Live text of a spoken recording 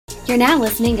You're now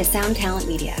listening to Sound Talent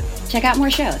Media. Check out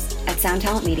more shows at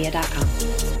soundtalentmedia.com.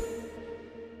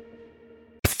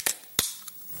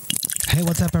 Hey,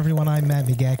 what's up, everyone? I'm Matt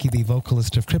McGachy, the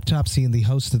vocalist of Cryptopsy and the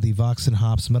host of the Vox and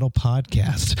Hops Metal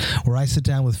Podcast, where I sit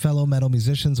down with fellow metal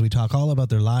musicians. We talk all about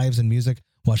their lives and music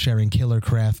while sharing killer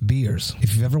craft beers.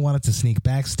 If you've ever wanted to sneak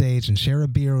backstage and share a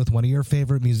beer with one of your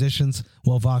favorite musicians,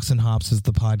 well, Vox and Hops is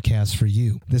the podcast for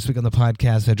you. This week on the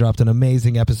podcast, I dropped an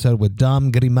amazing episode with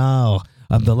Dom Grimal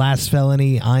of The Last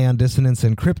Felony, Ion Dissonance,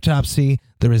 and Cryptopsy.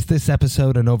 There is this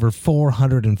episode and over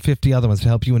 450 other ones to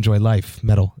help you enjoy life,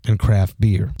 metal, and craft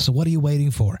beer. So what are you waiting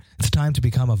for? It's time to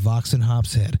become a Vox and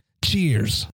Hops head.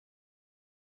 Cheers!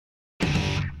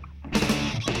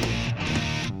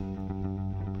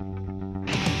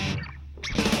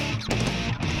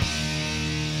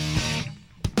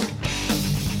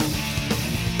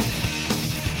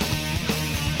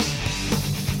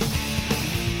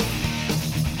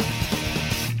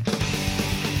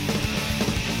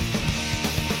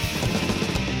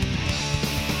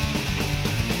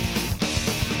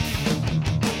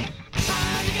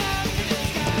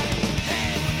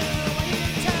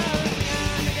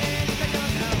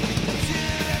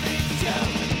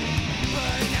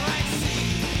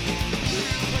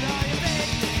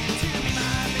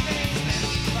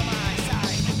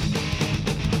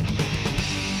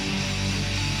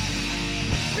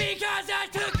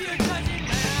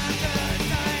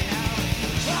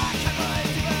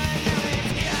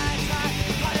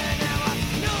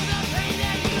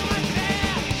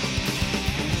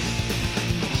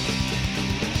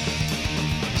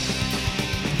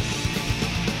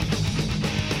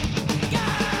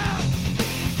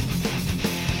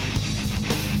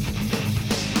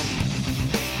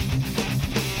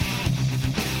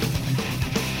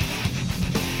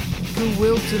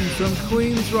 Wilton from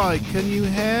Queensryche, can you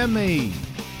hear me?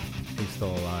 He's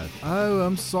still alive. Oh,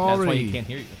 I'm sorry. That's why he can't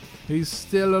hear you. He's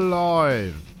still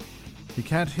alive. He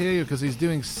can't hear you because he's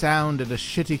doing sound at a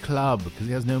shitty club because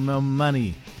he has no more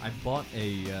money. I bought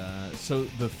so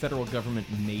the federal government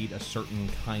made a certain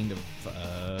kind of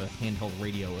handheld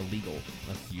radio illegal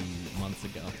a few months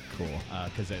ago. Cool.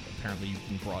 Because apparently you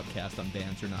can broadcast on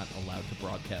bands you're not allowed to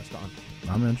broadcast on.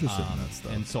 I'm interested in that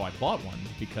stuff. And so I bought one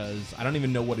because I don't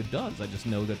even know what it does. I just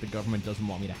know that the government doesn't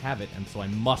want me to have it, and so I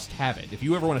must have it. If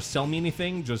you ever want to sell me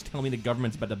anything, just tell me the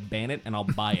government's about to ban it, and I'll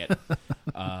buy it.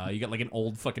 You got like an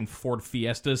old fucking Ford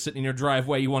Fiesta sitting in your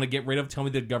driveway you want to get rid of? Tell me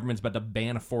the government's about to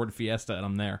ban a Ford Fiesta, and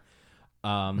I'm there.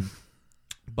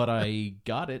 But I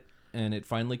got it, and it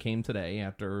finally came today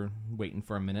after waiting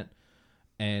for a minute,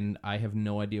 and I have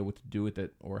no idea what to do with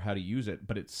it or how to use it,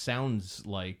 but it sounds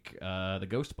like the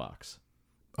Ghost Box.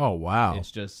 Oh, wow.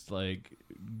 It's just like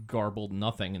garbled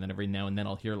nothing, and then every now and then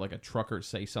I'll hear like a trucker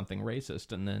say something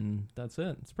racist, and then that's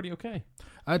it. It's pretty okay.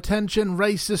 Attention,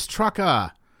 racist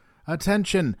trucker.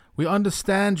 Attention, we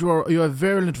understand you're a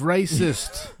virulent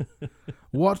racist.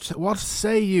 What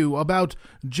say you about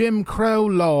Jim Crow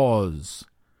laws?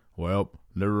 Well,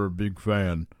 never a big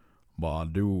fan, but I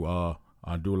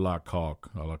do like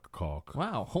cock. I like cock.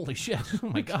 Wow, holy shit. Oh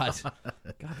my god. God,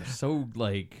 they're so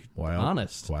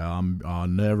honest. Well,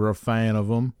 I'm never a fan of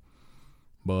them,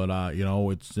 but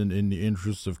it's in the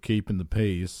interest of keeping the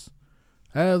peace.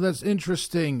 Oh, that's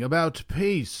interesting. About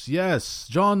peace. Yes.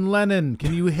 John Lennon,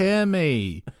 can you hear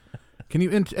me? Can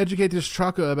you educate this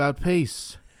trucker about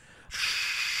peace?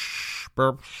 Shh.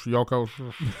 Burps. Yoko.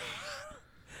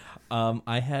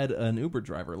 I had an Uber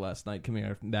driver last night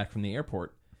coming back from the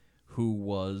airport who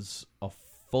was a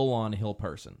full-on hill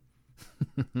person.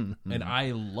 And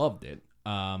I loved it.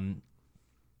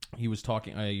 He was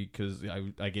talking, because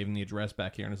I gave him the address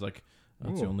back here, and he's like,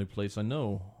 that's the only place I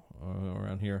know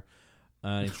around here.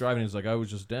 And he's driving. He's like, I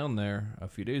was just down there a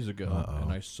few days ago,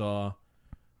 and I saw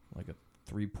like a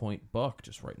 3-point buck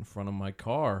just right in front of my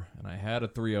car, and I had a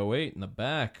 308 in the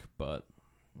back, but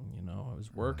I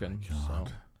was working. So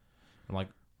I'm like,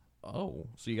 oh,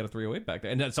 so you got a 308 back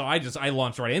there? And so I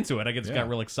launched right into it. I just got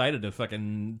real excited to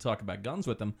fucking talk about guns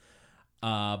with him.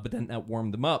 But then that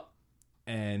warmed him up,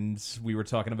 and we were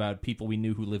talking about people we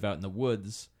knew who live out in the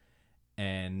woods,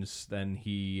 and then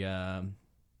he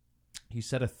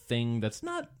said a thing that's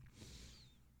not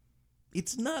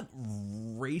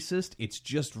racist. It's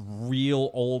just real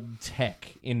old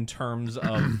tech in terms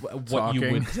of what you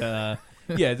would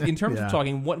in terms of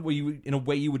talking, what you in a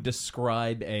way you would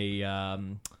describe a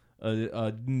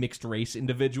mixed race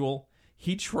individual.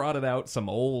 He trotted out some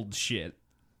old shit.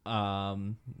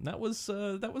 That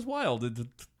was wild. The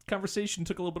conversation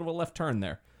took a little bit of a left turn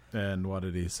there. And what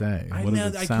did he say? I What know,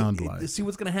 does it sound like? See,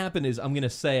 what's going to happen is I'm going to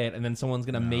say it, and then someone's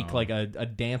going to make like a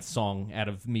dance song out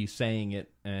of me saying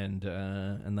it, and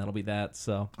that'll be that.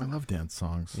 So I love dance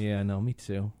songs. yeah, no, me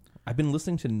too. I've been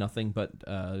listening to nothing but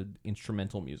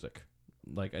instrumental music,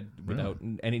 like without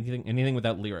anything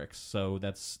without lyrics. So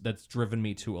that's driven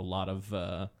me to a lot of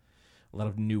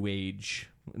new age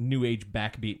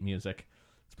backbeat music.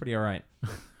 It's pretty all right.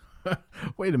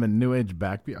 Wait a minute, new age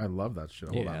backbeat. I love that shit.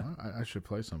 Hold Yeah. on, I should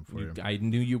play some for you. I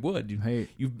knew you would. Hey.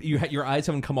 Your eyes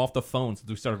haven't come off the phone since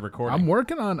we started recording. I'm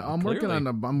working on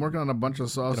a bunch of Got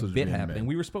sausage. a bit being happening. made.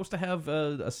 We were supposed to have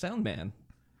a sound man.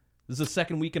 This is the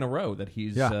second week in a row that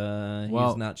he's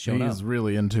not shown up. He's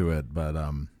really into it, but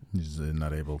he's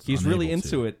not able to. He's really unable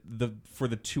to. into it for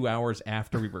the 2 hours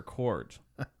after we record.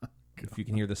 If you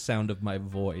can hear the sound of my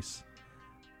voice.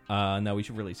 No, we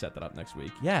should really set that up next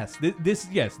week. Yes, this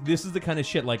is the kind of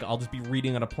shit. Like, I'll just be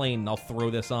reading on a plane, and I'll throw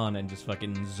this on and just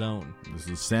fucking zone. This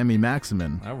is Sammy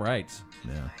Maximin. All right.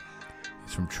 Yeah,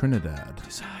 he's from Trinidad.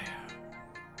 Desire.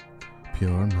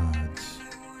 Pure Muds.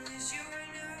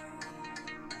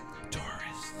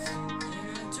 Tourists.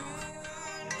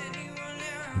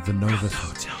 The Novus.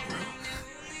 Hotel room.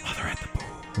 While they're at the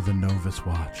pool. The Novus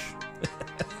watch.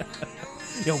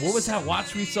 Yo, what was that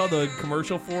watch we saw the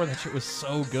commercial for? That shit was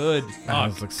so good. It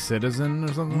was like Citizen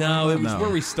or something. No, like it that? was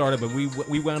where we started, but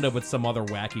we wound up with some other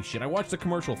wacky shit. I watched the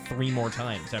commercial 3 more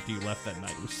times after you left that night.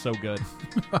 It was so good.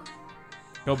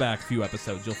 Go back a few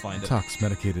episodes, you'll find it. Tux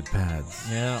medicated pads.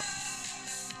 Yeah.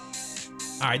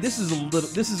 All right, this is a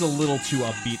little too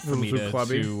upbeat for me too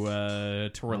clubby?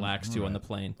 to relax to on the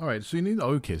plane. All right, so you need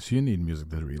music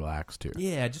to relax to.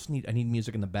 Yeah, I need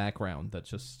music in the background.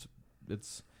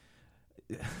 It's.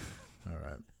 All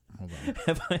right, hold on.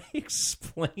 Have I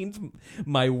explained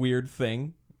my weird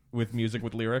thing with music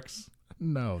with lyrics?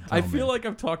 No, I feel like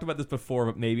I've talked about this before,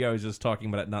 but maybe I was just talking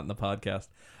about it not in the podcast.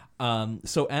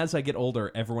 So as I get older,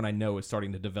 everyone I know is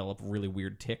starting to develop really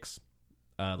weird tics.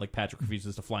 Like Patrick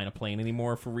refuses to fly in a plane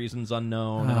anymore for reasons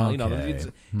unknown. And all,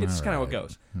 it's kind of how it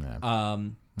goes. Yeah.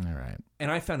 All right. And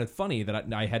I found it funny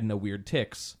that I had no weird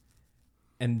tics,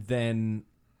 and then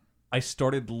I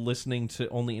started listening to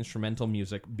only instrumental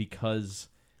music because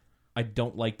I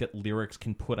don't like that lyrics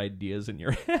can put ideas in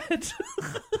your head.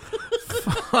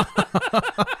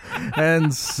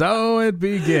 And so it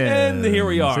begins. And here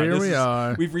we are. We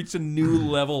are. We've reached a new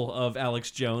level of Alex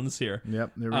Jones here.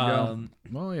 Yep, there we go.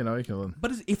 Well, you can.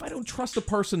 But if I don't trust a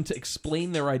person to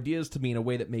explain their ideas to me in a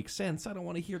way that makes sense, I don't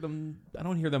want to hear them. I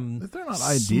don't hear them. If they're not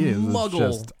ideas, it's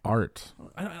just art.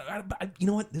 You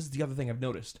know what? This is the other thing I've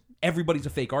noticed. Everybody's a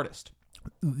fake artist.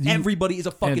 Everybody is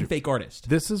a fucking Andrew, fake artist.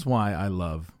 This is why I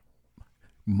love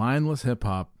mindless hip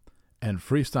hop and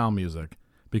freestyle music,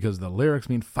 because the lyrics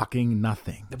mean fucking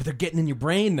nothing. But they're getting in your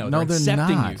brain, though. No, they're they're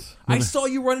accepting not. you. I saw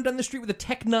you running down the street with a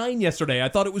Tech 9 yesterday. I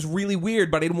thought it was really weird,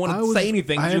 but I didn't want to say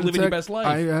anything because you're living your best life.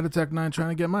 I had a Tech 9 trying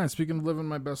to get mine. Speaking of living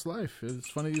my best life, it's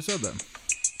funny you said that.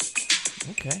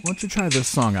 Okay. Why don't you try this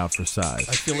song out for size?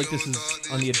 I feel like this is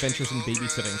on the Adventures in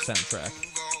Babysitting soundtrack.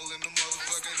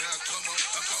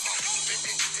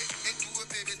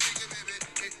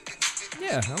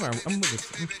 Yeah, I'm with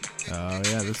this. Oh,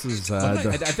 yeah, this is... I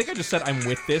think I just said I'm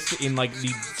with this in, like, the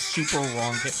super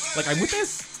wrong... Like, I'm with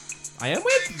this? I am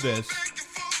with this.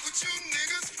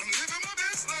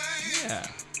 Yeah.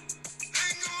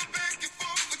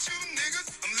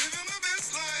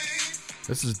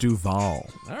 This is Duval.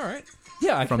 All right.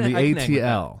 Yeah, I From can, the I can hang with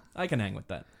ATL. that. I can hang with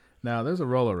that. Now, there's a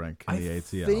roller rink in the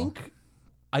ATL.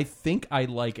 I think I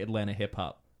like Atlanta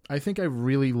hip-hop. I think I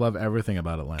really love everything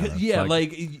about Atlanta. Yeah,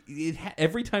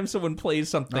 every time someone plays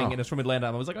something and it's from Atlanta, I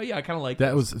was like, oh yeah, I kind of like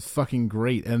that. Was fucking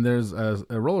great. And there's a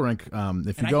roller rink.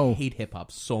 If you go, I hate hip hop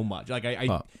so much. Like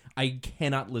I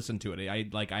cannot listen to it. I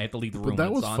have to leave the room. But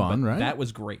that when was it's on, fun, but right? That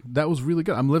was great. That was really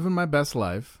good. I'm living my best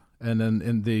life. And then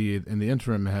in the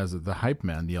interim, it has the hype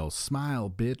man yells,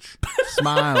 "Smile, bitch!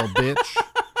 Smile, bitch!"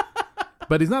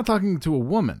 But he's not talking to a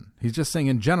woman. He's just saying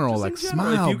in general,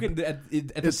 smile. If you can,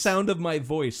 at the sound of my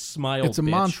voice, smile. It's a bitch.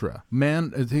 mantra.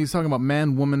 Man, he's talking about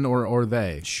man, woman, or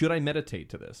they. Should I meditate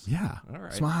to this? Yeah. All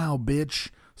right. Smile, bitch.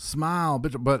 Smile,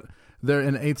 bitch. But there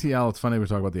in ATL, it's funny we're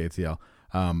talking about the ATL.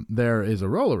 There is a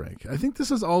roller rink. I think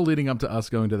this is all leading up to us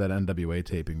going to that NWA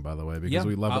taping, by the way, because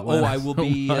we love Atlanta. I will so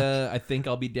be. much. I think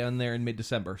I'll be down there in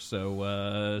mid-December.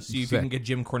 So see if you can get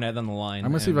Jim Cornette on the line.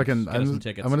 I'm gonna see if I can. Get us some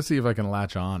tickets. I'm gonna see if I can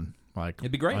latch on.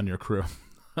 It'd be great on your crew.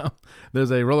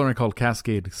 There's a roller rink called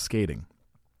Cascade Skating.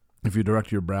 If you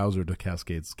direct your browser to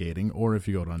Cascade Skating, or if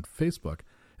you go on Facebook,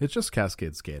 it's just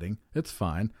Cascade Skating. It's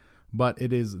fine, but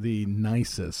it is the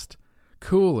nicest,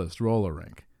 coolest roller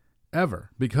rink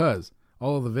ever, because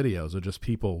all of the videos are just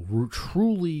people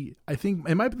truly. I think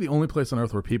it might be the only place on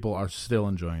earth where people are still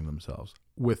enjoying themselves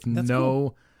with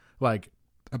cool. like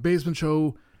a basement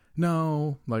show,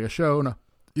 no, like a show, no.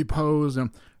 You pose and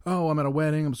I'm at a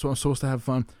wedding. I'm supposed to have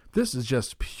fun. This is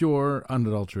just pure,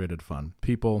 unadulterated fun.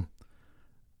 People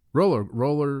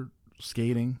roller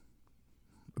skating,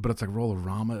 but it's like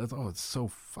roller-rama. It's so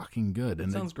fucking good.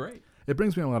 That sounds great. It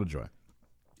brings me a lot of joy.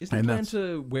 Isn't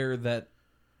Atlanta where that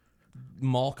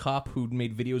mall cop who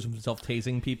made videos of himself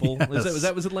tasing people?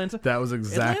 Yes. Was Atlanta? That was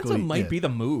exactly Atlanta might it. be the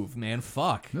move, man.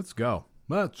 Fuck. Let's go.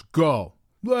 Let's go.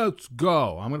 Let's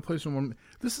go. I'm going to play some more.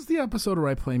 This is the episode where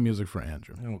I play music for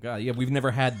Andrew. Oh, God. Yeah, we've never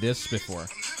had this before.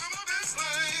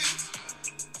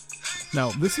 Now,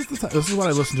 this is what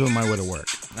I listen to on my way to work.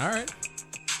 All right.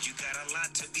 You got a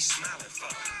lot to be smiling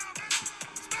for.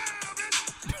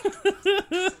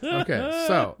 Okay,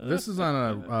 so this is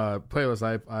on a playlist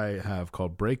I have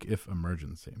called Break If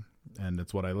Emergency. And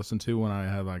it's what I listen to when I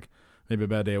have like maybe a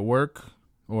bad day at work,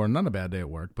 or not a bad day at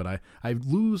work, but I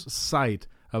lose sight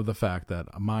of the fact that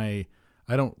I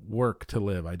don't work to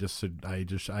live. I've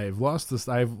lost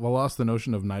the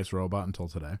notion of nice robot until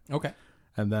today. Okay.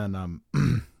 And then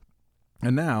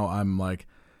and now I'm like,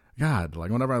 God, like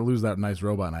whenever I lose that nice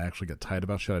robot and I actually get tight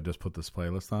about shit, I just put this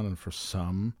playlist on, and for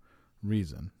some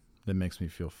reason it makes me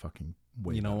feel fucking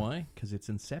way You know better. why? Because it's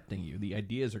incepting you. The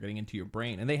ideas are getting into your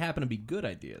brain, and they happen to be good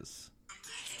ideas.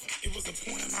 It was a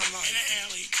point in my life in the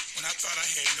alley when I thought I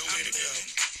had nowhere to go,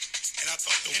 and I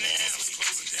thought the walls was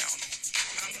closing down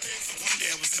on me. One day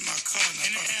I was in my car and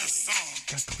I thought of this song.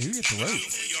 God, clear your I'm throat.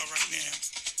 gonna for y'all right now.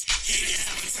 Here it is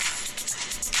one time.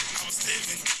 I was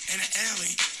living in an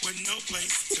alley with no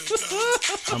place to go.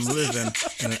 I'm living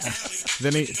in an alley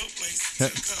then he with no place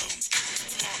to go.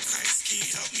 Park Heights, can you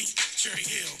help me? Cherry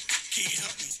Hill, can you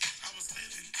help me? I was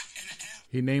living in an alley.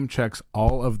 he name checks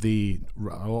all of the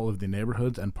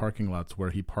neighborhoods and parking lots where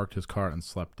he parked his car and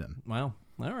slept in. Wow.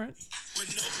 All right.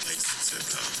 With no place to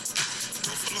go.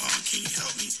 No for long, can you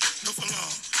help me? No for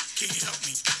long, can you help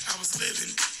me? I was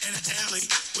living in an alley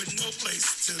with no place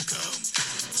to go.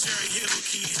 Cherry Hill,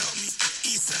 can you help me?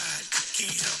 East Side, can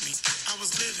you help me? I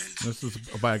was living. This is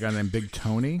by a guy named Big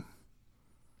Tony.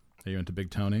 Are you into Big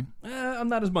Tony? I'm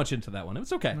not as much into that one.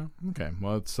 It's okay. Okay.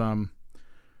 Well, it's Are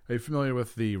you familiar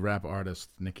with the rap artist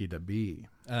Nikki DeBee?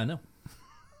 No.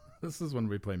 This is when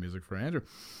we play music for Andrew.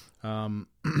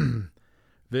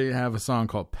 They have a song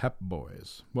called Pep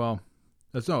Boys. Well,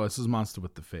 this is Monster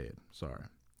with the Fade. Sorry.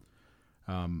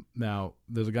 Now,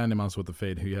 there's a guy named Monster with the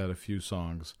Fade who had a few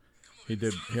songs. He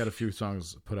had a few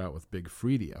songs put out with Big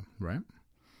Freedia, right?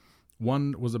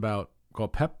 One was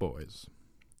called Pep Boys,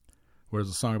 where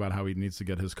there's a song about how he needs to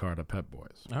get his car to Pep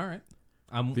Boys. All right.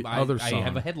 I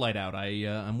have a headlight out.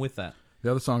 I'm with that.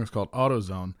 The other song is called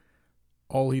AutoZone.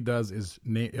 All he does is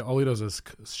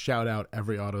shout out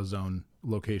every AutoZone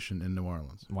location in New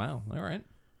Orleans. Wow. All right.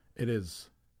 It is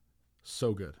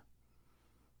so good.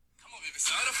 Come on, baby,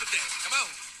 start up for that. Come on.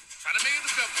 Try to make it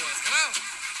the Pep Boys. Come on.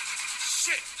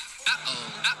 Shit.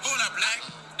 Hold up, Black.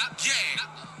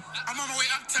 Yeah. I'm on my way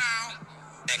uptown.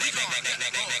 We going Pep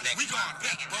Boys. We going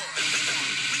Pep Boys.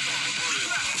 We going Pep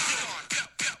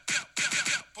Boys.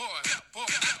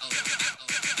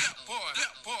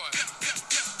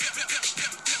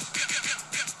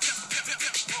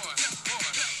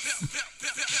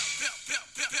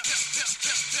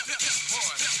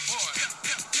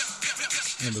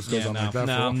 And this goes on like that.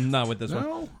 I'm not with this one.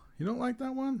 No, you don't like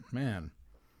that one, man.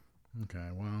 Okay,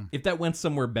 well, If that went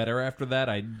somewhere better after that,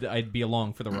 I'd be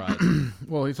along for the ride.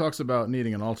 well, he talks about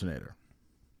needing an alternator.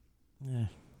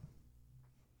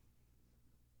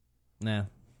 Nah.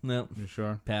 No. You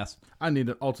sure? Pass. I need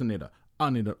an alternator.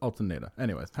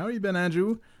 Anyways, how you been,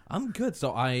 Andrew? I'm good.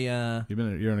 So You're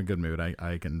in a good mood.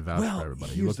 I can vouch for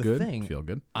everybody. You here's look the good. thing. Feel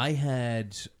good. I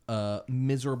had a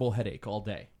miserable headache all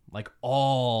day. Like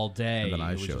all day. And then I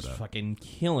it was showed just up. fucking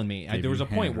killing me. Gave There was you a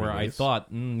point hand where I release. thought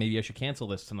maybe I should cancel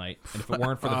this tonight. And if it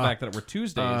weren't for the fact that it were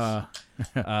Tuesdays,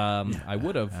 I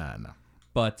would have. No.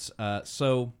 But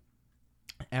so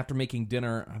after making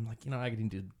dinner, I'm like, I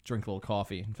need to drink a little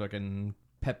coffee and fucking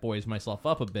Pep Boys myself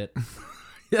up a bit.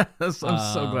 Yes,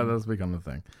 I'm so glad that's become a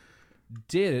thing.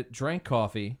 Did it, drank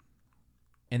coffee,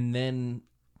 and then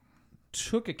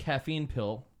took a caffeine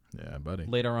pill Yeah, buddy.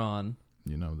 later on.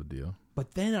 You know the deal.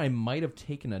 But then I might have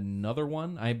taken another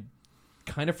one. I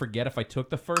kind of forget if I took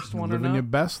the first one or Living not. your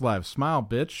best life. Smile,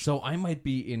 bitch. So I might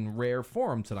be in rare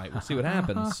form tonight. We'll see what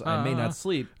happens. I may not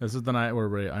sleep. This is the night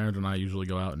where Iron and I usually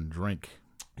go out and drink.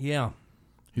 Yeah.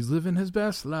 He's living his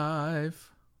best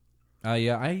life.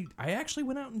 Yeah, I actually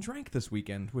went out and drank this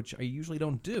weekend, which I usually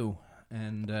don't do.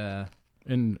 And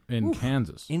In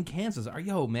Kansas. In Kansas.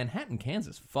 Manhattan,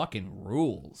 Kansas fucking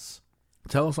rules.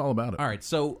 Tell us all about it. All right,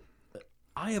 so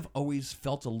I have always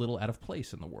felt a little out of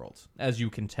place in the world, as you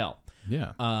can tell.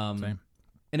 Yeah, same.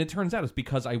 And it turns out it's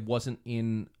because I wasn't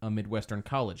in a Midwestern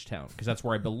college town, because that's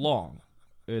where I belong.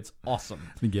 It's awesome.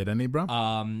 You get any, bro?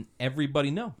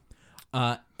 Everybody know.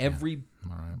 Every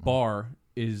bar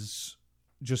is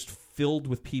just filled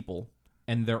with people,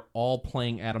 and they're all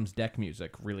playing Adam's Deck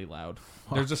music really loud.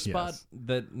 There's a spot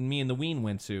that me and the Ween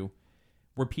went to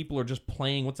where people are just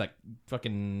playing, what's that,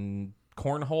 fucking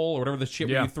cornhole or whatever the shit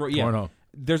where you throw. Yeah, cornhole.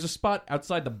 There's a spot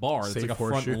outside the bar that's Safe like a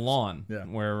front horseshoes. lawn Yeah.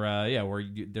 where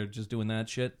they're just doing that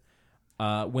shit.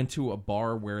 Went to a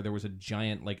bar where there was a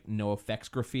giant like no effects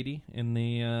graffiti in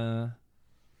the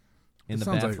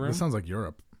bathroom. This sounds like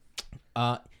Europe.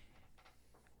 No,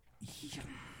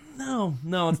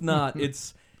 it's not.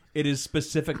 It is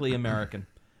specifically American.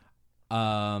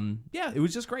 Yeah, it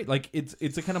was just great. Like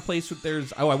it's a kind of place where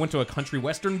I went to a country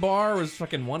western bar. It was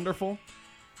fucking wonderful.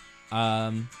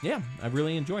 Yeah, I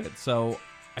really enjoyed it. So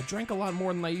I drank a lot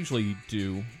more than I usually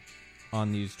do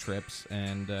on these trips,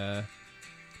 and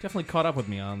definitely caught up with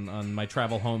me on my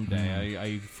travel home day.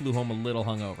 I flew home a little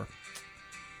hungover.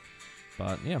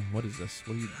 But yeah, what is this?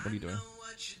 What are you doing?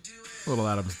 Little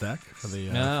Adam's Deck for the,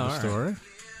 for the all story.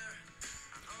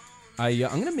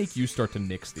 I'm gonna make you start to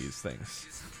nix these things.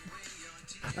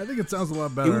 I think it sounds a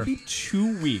lot It better. would be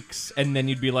 2 weeks, and then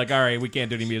you'd be like, all right, we can't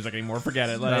do any music anymore. Forget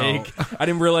it. Like, I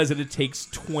didn't realize that it takes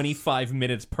 25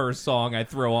 minutes per song I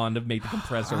throw on to make the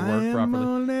compressor work properly.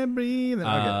 Only breathing. Okay,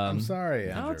 I'm sorry,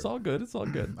 Andrew. No, it's all good. It's all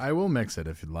good. I will mix it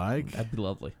if you'd like. That'd be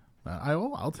lovely. I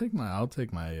will. I'll take my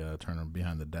turn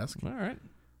behind the desk. All right.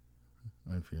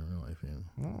 If you want to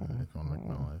make my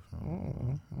life.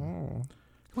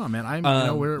 Come on, man.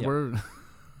 We're.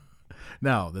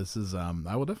 No, this is.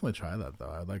 I will definitely try that though.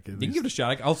 I like it. You can give it a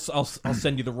shot. I'll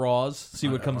send you the raws. See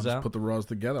what comes I'll out. just put the raws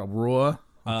together.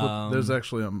 There's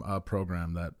actually a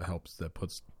program that helps that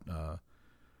puts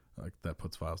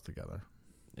files together.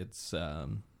 It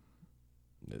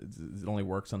only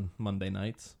works on Monday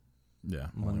nights. Yeah,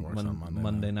 only works on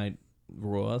Monday night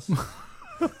raws.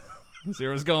 See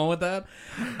where I was going with that?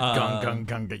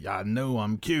 Gung. I know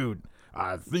I'm cute.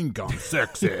 I think I'm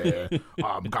sexy.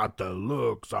 I've got the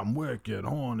looks. I'm wicked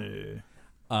horny.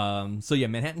 So yeah,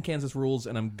 Manhattan, Kansas rules,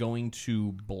 and I'm going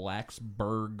to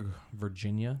Blacksburg,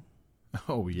 Virginia.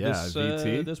 Oh yeah,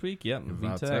 VT this week. Yeah,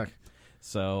 VTech. VTech.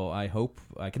 So I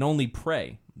can only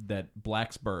pray that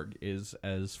Blacksburg is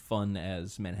as fun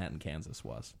as Manhattan, Kansas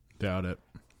was. Doubt it.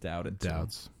 Doubt it. Too.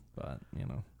 Doubts. But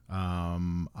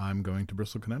I'm going to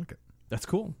Bristol, Connecticut. That's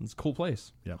cool. It's a cool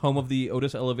place. Yep. Home of the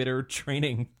Otis Elevator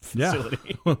training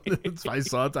facility. Yeah. I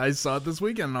saw it this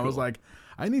weekend, and I was like,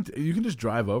 you can just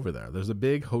drive over there. There's a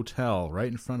big hotel right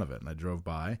in front of it, and I drove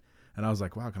by, and I was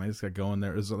like, wow, can I just go in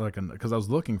there? Is it like because I was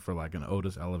looking for like an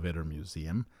Otis Elevator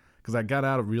museum, because I got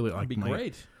out of really like That'd be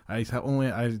great. I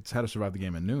had to survive the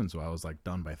game at noon, so I was like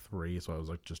done by 3. So I was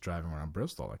like just driving around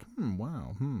Bristol, like,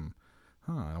 wow,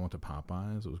 I went to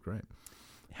Popeyes. It was great.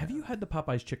 Have you had the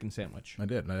Popeyes chicken sandwich? I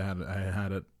did. I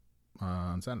had it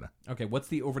on Saturday. Okay, what's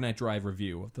the overnight drive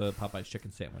review of the Popeyes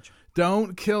chicken sandwich?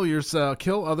 Don't kill yourself.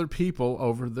 Kill other people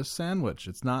over this sandwich.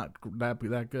 It's not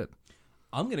that good.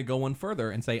 I'm going to go one further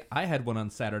and say I had one on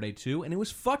Saturday too, and it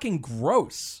was fucking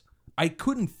gross. I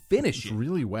couldn't finish It's it.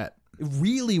 really wet.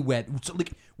 Really wet. So,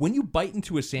 like, when you bite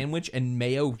into a sandwich and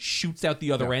mayo shoots out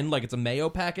the other end like it's a mayo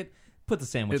packet, put the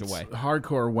sandwich It's away.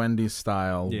 hardcore Wendy's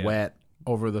style, wet,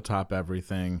 over the top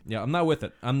everything. Yeah, I'm not with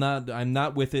it. I'm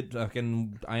not with it.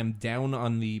 I am down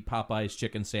on the Popeyes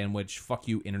chicken sandwich. Fuck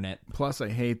you, internet. Plus, I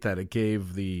hate that it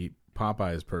gave the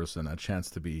Popeyes person a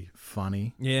chance to be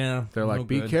funny. Yeah. They're like,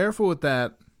 be good. careful with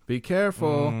that. Be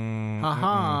careful.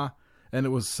 Ha. And it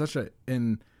was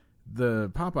in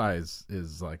the Popeyes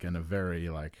is like in a very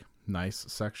like nice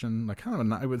section, like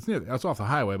kind of it's off the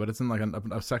highway, but it's in like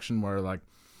a section where like,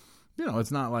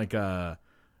 it's not like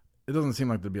it doesn't seem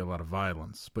like there'd be a lot of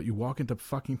violence, but you walk into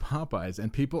fucking Popeyes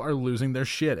and people are losing their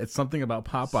shit. It's something about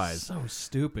Popeyes. So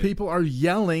stupid. People are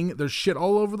yelling. There's shit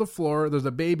all over the floor. There's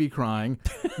a baby crying.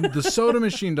 The soda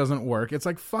machine doesn't work. It's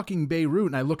like fucking Beirut.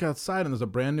 And I look outside and there's a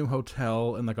brand new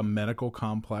hotel and like a medical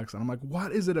complex. And I'm like,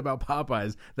 what is it about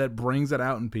Popeyes that brings it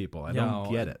out in people? I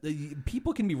don't get it.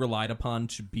 People can be relied upon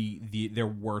to be their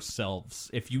worst selves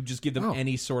if you just give them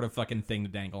any sort of fucking thing to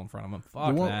dangle in front of them.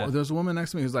 Fuck that. There's a woman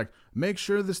next to me who's like, make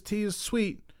sure this tea is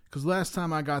sweet, because last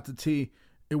time I got the tea,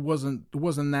 it wasn't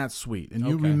that sweet. And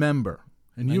you remember.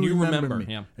 And you remember me.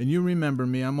 Yeah. And you remember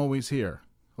me. I'm always here.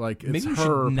 Like, it's Maybe you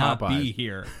her should not Popeyes. be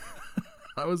here.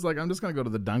 I was like, I'm just going to go to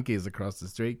the Dunkies across the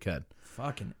street, kid.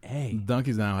 Fucking A.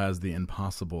 Dunkies now has the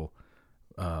Impossible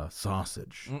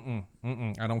sausage.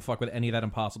 I don't fuck with any of that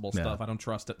impossible stuff. I don't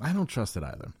trust it. I don't trust it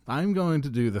either. I'm going to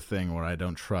do the thing where I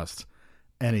don't trust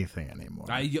anything anymore.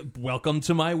 Welcome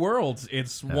to my world.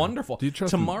 It's wonderful. Do you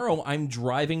trust Tomorrow, I'm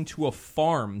driving to a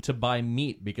farm to buy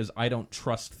meat because I don't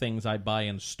trust things I buy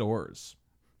in stores.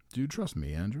 Do you trust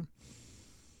me, Andrew?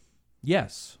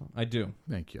 Yes, I do.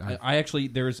 Thank you. I actually,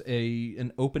 there's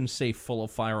an open safe full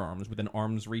of firearms within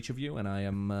arm's reach of you, and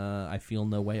I feel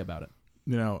no way about it.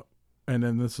 You know, and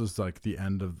then this is like the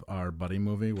end of our Buddy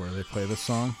movie where they play this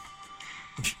song.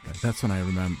 That's when I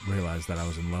realized that I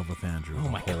was in love with Andrew the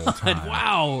whole time.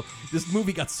 Wow, this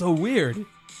movie got so weird.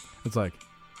 It's like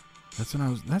that's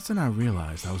when I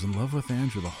realized I was in love with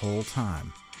Andrew the whole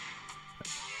time.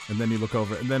 And then you look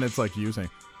over, and then it's like you saying,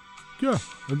 "Yeah,"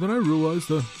 and then I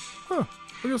realized, I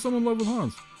guess I'm in love with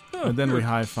Hans. Oh, and then we weird.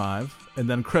 high five, and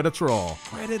then credits roll.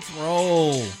 Credits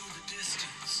roll.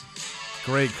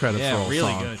 Great credits roll. Yeah,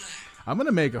 really song. good. I'm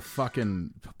gonna make a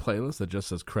fucking playlist that just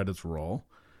says credits roll.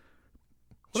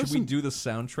 Should we do the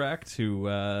soundtrack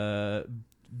to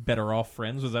Better Off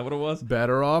Friends? Was that what it was?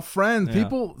 Better Off Friends. Yeah.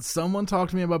 Someone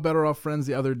talked to me about Better Off Friends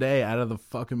the other day out of the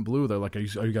fucking blue. They're like, are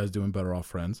you guys doing Better Off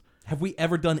Friends? Have we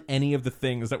ever done any of the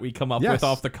things that we come up Yes. with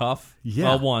off the cuff?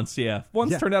 Yeah. Once, yeah.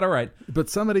 Once Yeah. turned out all right. But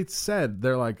somebody said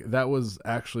they're like that was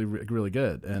actually really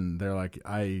good, and they're like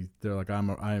I'm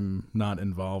not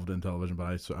involved in television, but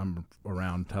I'm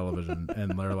around television,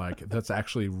 and they're like that's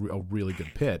actually a really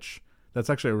good pitch. That's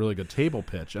actually a really good table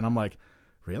pitch, and I'm like,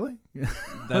 really?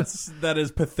 That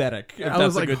is pathetic. If I that's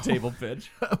was a like, good table pitch.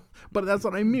 But that's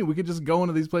what I mean. We could just go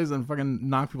into these places and fucking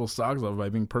knock people's socks off by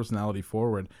being personality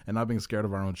forward and not being scared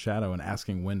of our own shadow and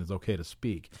asking when it's okay to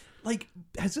speak. Like,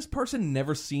 has this person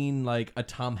never seen like a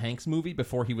Tom Hanks movie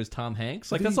before he was Tom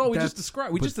Hanks? Like, that's all we just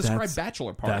described. We just described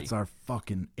Bachelor Party. That's our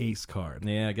fucking ace card.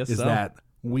 Yeah, I guess is so. that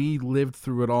we lived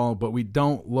through it all, but we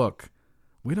don't look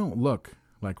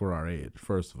like we're our age.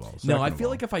 First of all, No, I Second of feel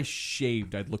all, like if I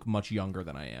shaved, I'd look much younger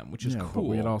than I am, which is Yeah, but cool.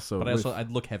 we'd also-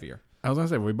 I'd look heavier. I was gonna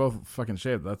say we both fucking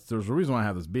shaved. There's a reason why I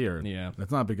have this beard. Yeah.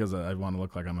 It's not because I want to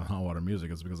look like I'm in hot water music.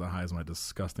 It's because I hides my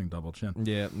disgusting double chin.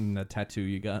 Yeah, and that tattoo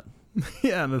you got.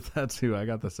 Yeah, and the tattoo I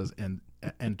got that says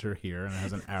 "Enter here" and it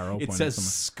has an arrow. It pointing says to my-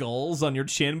 skulls on your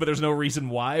chin, but there's no reason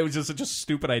why. It was just such a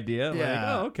stupid idea.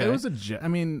 Yeah. Like, oh, okay. It was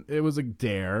it was a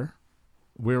dare.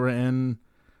 We were in.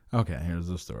 Okay, here's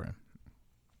the story.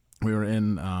 We were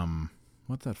in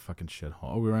what's that fucking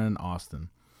shithole? We were in Austin.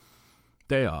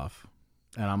 Day off,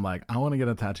 and I'm like, I want to get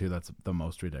a tattoo that's the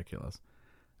most ridiculous.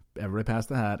 Everybody passed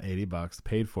the hat, $80,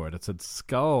 paid for it. It said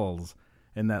skulls,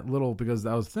 and that little because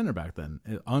I was thinner back then.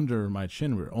 Under my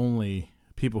chin, were only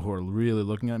people who are really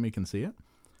looking at me can see it,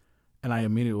 and I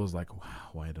immediately was like, wow,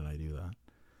 why did I do that?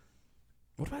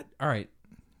 What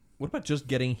about just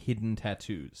getting hidden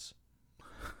tattoos?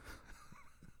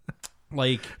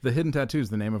 Like The Hidden Tattoo is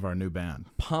the name of our new band.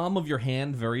 palm of your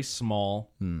hand, very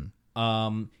small.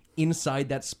 Inside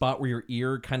that spot where your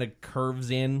ear kind of curves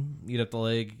in, you'd have to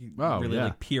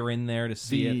like peer in there to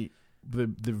see it. The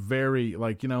very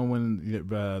like when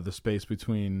the space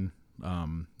between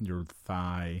your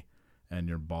thigh and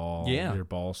your ball, your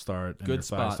balls start and Good your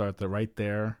thighs spot. start right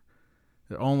there.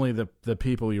 Only the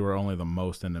people you were only the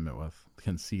most intimate with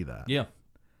can see that. Yeah.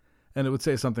 And it would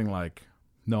say something like,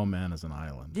 "No man is an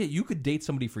island." Yeah, you could date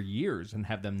somebody for years and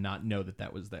have them not know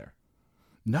that was there.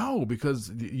 No, because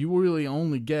you really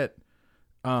only get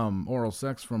oral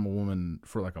sex from a woman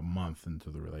for like a month into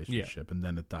the relationship, and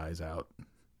then it dies out.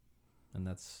 And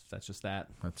that's just that.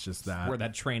 That's just that. Where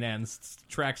that train ends.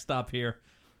 Track stop here.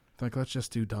 Like, let's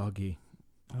just do doggy.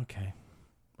 Okay.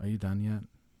 Are you done yet?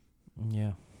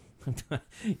 Yeah.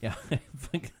 Yeah. I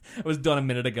was done a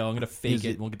minute ago. I'm going to fake Is it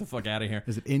it- and we'll get the fuck out of here.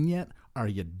 Is it in yet? Are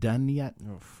you done yet?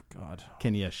 Oh, God.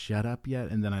 Can you shut up yet?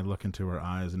 And then I look into her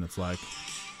eyes, and it's like,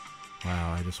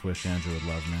 wow, I just wish Andrew would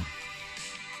love me.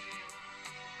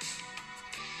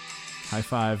 High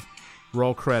five.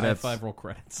 Roll High credits. five, roll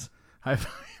credits. High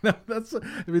five. No, that's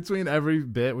between every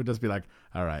bit would just be like,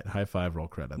 all right, high five, roll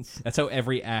credits. That's how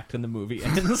every act in the movie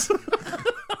ends.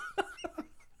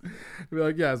 Be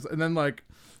like, yes. And then like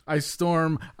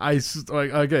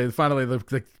okay, finally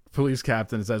the police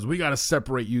captain says, we got to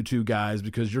separate you two guys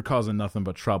because you're causing nothing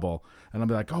but trouble. And I'll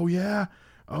be like, oh yeah,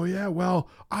 well,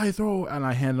 I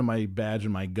hand him my badge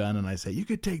and my gun, and I say, you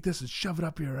could take this and shove it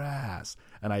up your ass.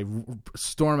 And I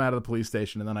storm out of the police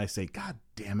station, and then I say, God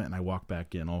damn it, and I walk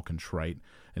back in all contrite.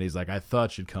 And he's like, I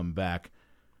thought you'd come back.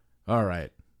 All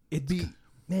right. It'd be...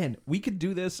 Man, we could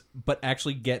do this, but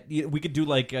actually we could do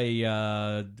like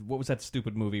a, what was that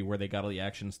stupid movie where they got all the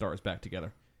action stars back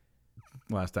together?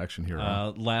 Last Action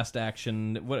Hero. Last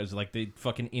Action, what is it, like the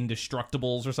fucking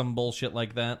Indestructibles or some bullshit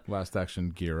like that? Last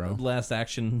Action Gyro. Last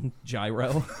Action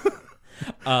Gyro.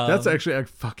 That's actually a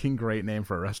fucking great name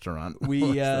for a restaurant.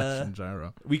 Last Action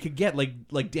Gyro. We could get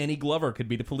like Danny Glover could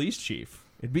be the police chief.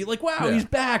 It'd be like, wow, Yeah. he's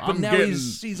back, but I'm now getting-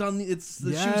 he's on the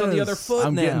shoe's on the other Yes, foot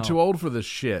I'm now. getting too old for this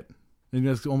shit. It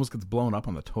just almost gets blown up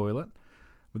on the toilet.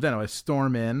 But then I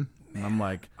storm in, and I'm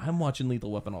like, I'm watching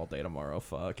Lethal Weapon all day tomorrow.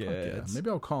 Fuck it. yeah, maybe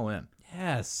I'll call in.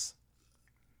 Yes.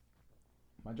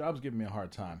 My job's giving me a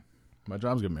hard time.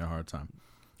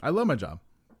 I love my job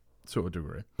to a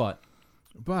degree. But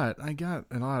I got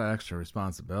a lot of extra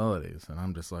responsibilities, and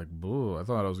I'm just like, boo. I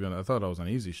thought I was on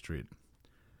Easy Street,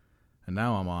 and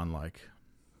now I'm on like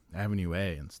Avenue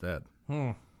A instead.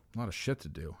 A lot of shit to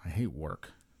do. I hate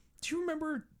work. do you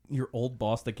remember your old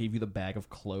boss that gave you the bag of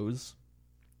clothes?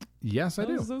 Yes, I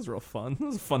do. Those were real fun.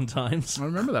 Those were fun times. I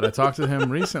remember that. I talked to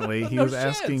him recently. He No was shit.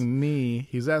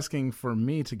 asking for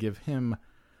me to give him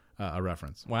a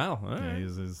reference. Wow. All Yeah, right.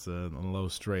 he's on low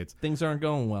straits. Things aren't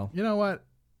going well. You know what?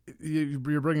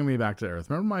 You're bringing me back to earth.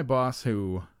 Remember my boss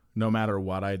who, no matter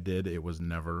what I did, it was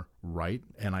never right,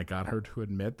 and I got her to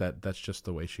admit that that's just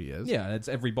the way she is? Yeah, it's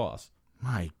every boss.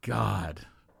 My God.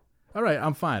 All right,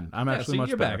 I'm fine. I'm actually see, much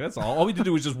you're better. back. That's all we did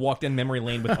do was just walk down memory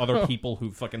lane with other people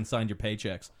who fucking signed your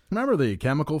paychecks. Remember the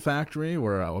chemical factory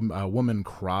where a woman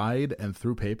cried and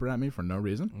threw paper at me for no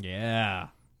reason? Yeah.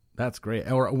 That's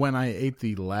great. Or when I ate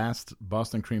the last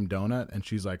Boston cream donut and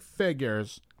she's like,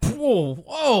 figures.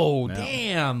 Whoa, Yeah.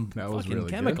 damn. That was fucking really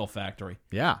Chemical Factory.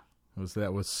 Yeah.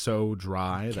 That was so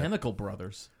dry. That Chemical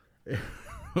Brothers.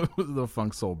 the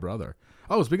Funk Soul Brother.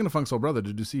 Oh, speaking of Funk Soul Brother,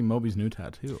 did you see Moby's new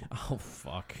tattoo? Oh,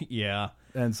 fuck. Yeah.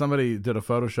 And somebody did a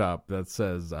Photoshop that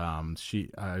says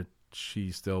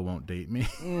she still won't date me.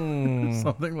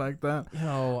 Something like that. You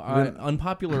know,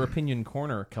 unpopular opinion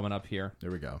corner coming up here.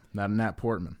 There we go. Not Nat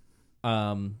Portman.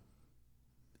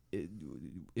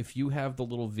 If you have the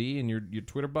little V in your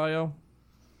Twitter bio,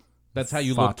 that's how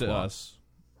you look to Fatwa. us.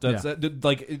 That's Yeah. the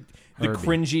Herbie.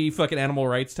 cringy fucking animal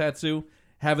rights tattoo.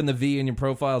 Having the V in your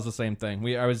profile is the same thing.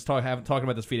 I was talking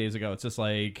about this a few days ago. It's just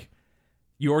like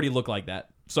you already look like that.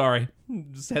 Sorry,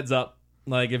 just heads up.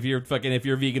 Like if you're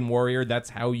a vegan warrior, that's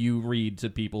how you read to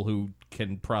people who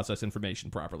can process information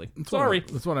properly. Sorry.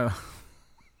 That's what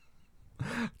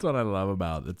I love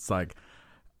about it. It's like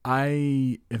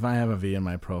if I have a V in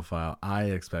my profile, I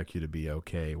expect you to be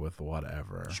okay with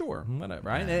whatever. Sure, whatever.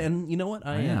 And you know what?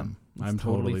 I am. It's I'm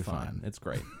totally fine. It's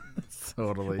great.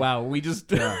 Totally. Wow, we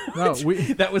just No,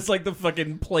 that was like the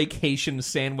fucking placation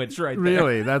sandwich right there.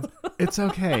 really, it's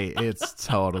okay. It's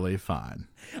totally fine.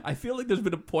 I feel like there's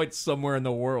been a point somewhere in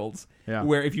the world Yeah.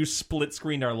 where if you split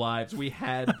screened our lives, we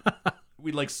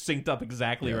like synced up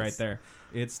exactly Yes. right there.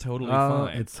 It's totally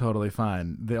fine. It's totally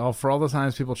fine. For all the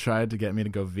times people tried to get me to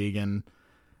go vegan,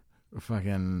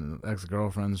 fucking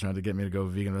ex-girlfriends tried to get me to go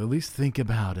vegan. At least think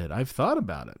about it. I've thought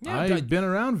about it. Yeah, I've been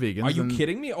around vegans. Are you and-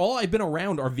 kidding me? All I've been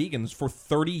around are vegans for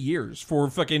 30 years. For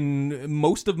fucking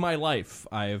most of my life,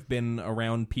 I have been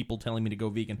around people telling me to go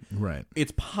vegan. Right.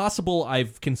 It's possible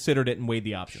I've considered it and weighed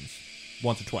the options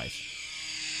once or twice.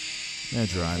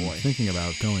 Andrew, I'm thinking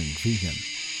about going vegan.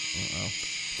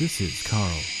 This is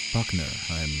Carl Buckner.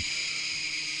 I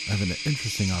have an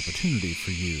interesting opportunity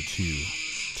for you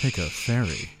to take a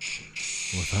ferry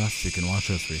with us. You can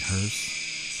watch us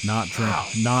rehearse,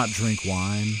 not drink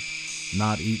wine,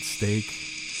 not eat steak,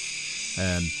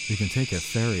 and you can take a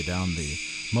ferry down the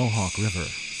Mohawk River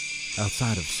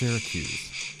outside of Syracuse.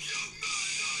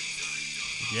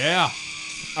 Yeah.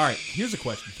 All right, here's a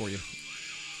question for you.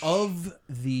 Of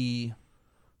the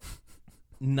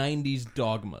 90s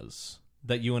dogmas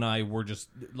that you and I were just,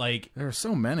 like, There are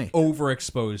so many.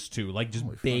 overexposed to, like, just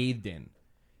bathed in.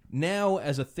 Now,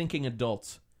 as a thinking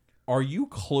adult, are you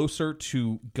closer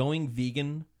to going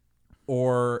vegan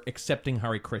or accepting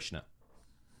Hare Krishna?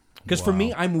 Because for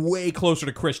me, I'm way closer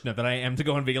to Krishna than I am to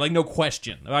going vegan. Like, no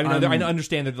question. I mean, I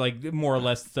understand that, like, more or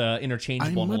less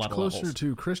interchangeable I'm on a much lot of closer levels.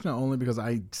 to Krishna only because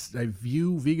I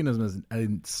view veganism as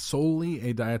solely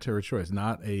a dietary choice,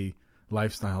 not a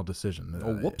lifestyle decision.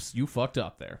 Oh, whoops, you fucked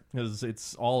up there. Because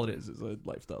it's all it is a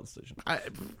lifestyle decision.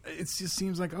 It just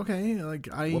seems like, okay, like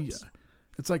Whoops.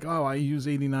 it's like, oh, I use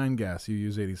 89 gas, you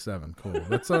use 87. Cool.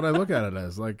 That's what I look at it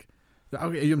as. Like,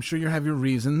 okay, I'm sure you have your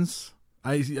reasons.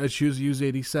 I choose to use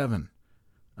 87.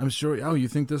 I'm sure. Oh, you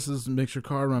think this makes your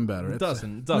car run better? It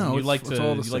doesn't. No, You it's like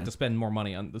all the to same. spend more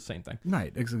money on the same thing.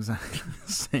 Right, it's exactly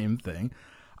the same thing.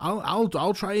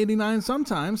 I'll try 89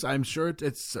 sometimes. I'm sure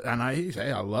it's, and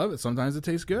I love it. Sometimes it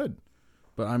tastes good,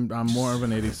 but I'm more of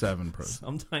an 87 person.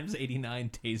 Sometimes 89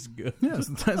 tastes good. Yeah,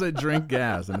 sometimes I drink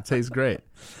gas and it tastes great.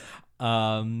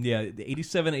 Yeah,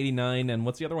 87, 89, and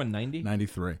what's the other one? 90?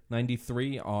 93.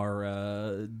 93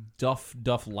 are Duff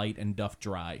Light and Duff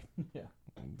Dry. Yeah.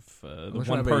 The Which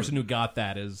one one person who got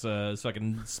that is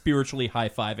fucking spiritually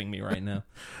high-fiving me right now.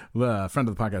 Friend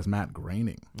of the podcast, Matt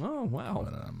Groening. Oh, wow.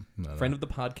 Friend of the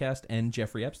podcast and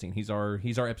Jeffrey Epstein. He's our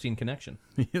Epstein connection.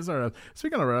 He is our.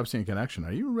 Speaking of our Epstein connection,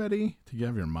 are you ready to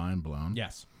have your mind blown?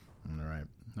 Yes. All right.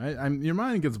 Your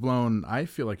mind gets blown. I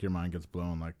feel like your mind gets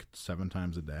blown like 7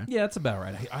 times a day. Yeah, that's about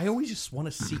right. I always just want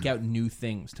to seek out new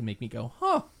things to make me go,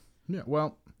 huh. Yeah.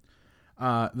 Well,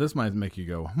 this might make you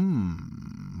go,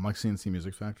 like CNC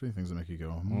Music Factory. Things that make you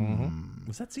go,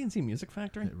 Was that CNC Music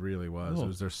Factory? It really was. Oh. It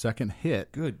was their second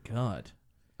hit. Good God.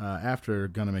 After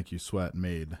Gonna Make You Sweat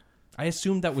made. I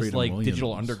assumed that was Freedom like Williams.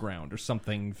 Digital Underground or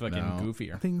something fucking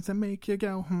goofier. Things that make you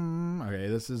go, Okay,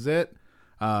 this is it.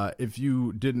 If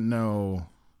you didn't know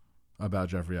about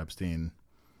Jeffrey Epstein,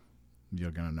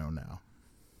 you're gonna know now.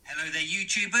 Hello there,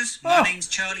 YouTubers. My name's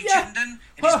Charlie Chittenden.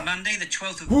 It is Monday, the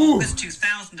 12th of August,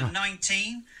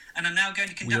 2019, and I'm now going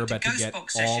to We are conduct a about to get Ghostbox all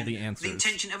session the with answers. the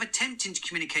intention of attempting to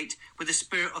communicate with the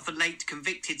spirit of the late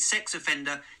convicted sex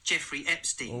offender, Jeffrey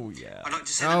Epstein. Oh, yeah. I'd like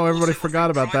to say Oh, that I'm everybody also forgot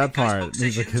offering about that private part. Ghostbox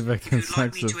He's a sessions. convicted If you'd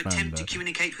like sex me to attempt offender. to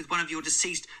communicate with one of your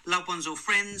deceased loved ones or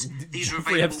friends, these are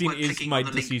Jeffrey available Epstein by is clicking my on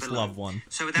the link deceased below. loved one.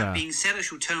 So with that Yeah. being said, I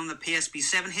shall turn on the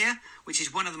PSP7 here, which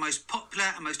is one of the most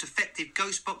popular and most effective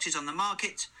ghost boxes on the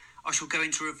market. I shall go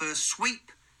into reverse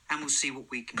sweep, and we'll see what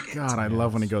we can get. God, I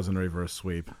love when he goes in reverse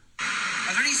sweep.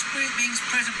 Are there any spirit beings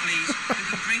present, please, who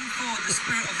can bring forward the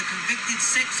spirit of the convicted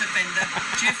sex offender,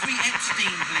 Jeffrey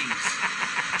Epstein, please?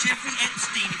 Jeffrey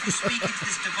Epstein, if you speak into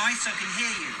this device, I can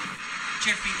hear you.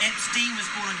 Jeffrey Epstein was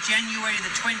born on January the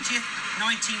 20th,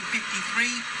 1953,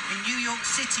 in New York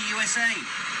City, USA.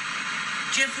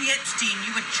 Jeffrey Epstein,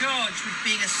 you were charged with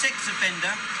being a sex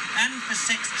offender and for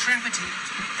sex trafficking.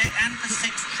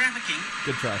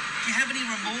 Good try. Do you have any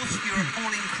remorse for your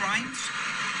appalling crimes?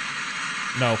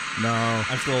 No. No.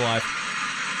 I'm still alive.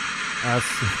 That's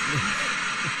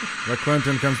the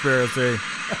Clinton conspiracy.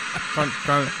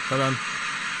 Hold on.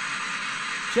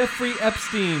 Jeffrey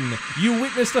Epstein, you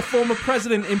witnessed a former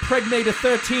president impregnate a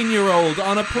 13-year-old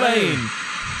on a plane.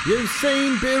 You've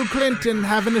seen Bill Clinton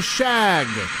having a shag.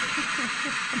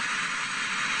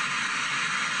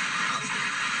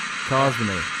 Caused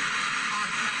me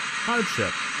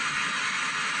hardship.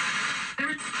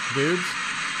 Dudes,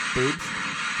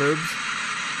 boobs.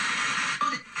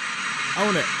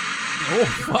 Own it. Oh,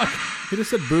 fuck. He just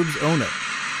said boobs own it.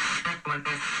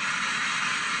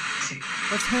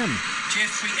 That's him.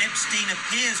 Jeffrey Epstein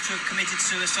appears to have committed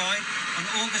suicide on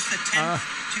August the 10th,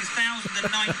 2019,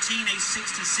 age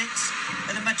 66,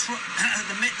 at the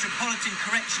Metropolitan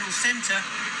Correctional Center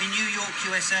in New York,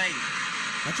 USA.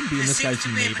 Imagine being There this guy's seems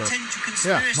to be a neighbor. potential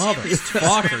conspiracy mother. of mystery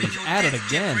Fucker, surrounding he's your at it death,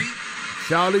 again. Jeffrey.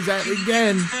 Charlie's at it Can you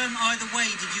again. confirm either way,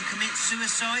 did you commit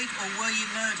suicide or were you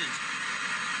murdered?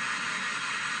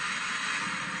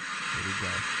 Here we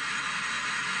go.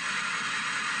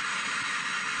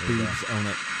 Boobs own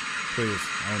it. Please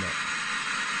own it.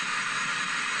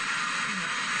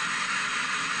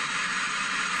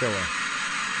 Killer.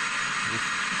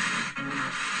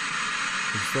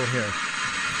 He's still here.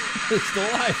 He's still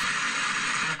alive.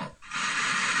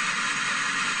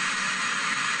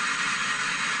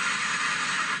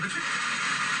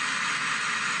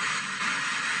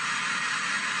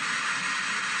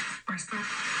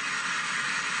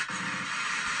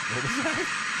 What was that?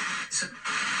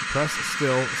 Press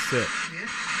still sit.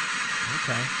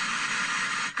 Okay.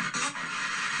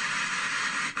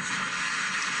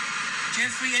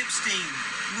 Jeffrey Epstein,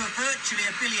 you were virtually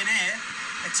a billionaire,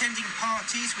 attending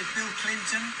parties with Bill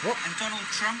Clinton and Donald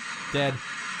Trump. Dead.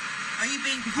 Are you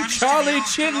being punished Charlie in the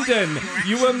afterlife Chinden, for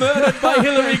your you were actions? murdered by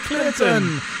Hillary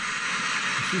Clinton.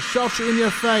 She shot you in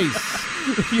your face.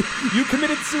 You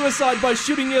committed suicide by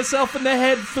shooting yourself in the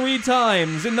head 3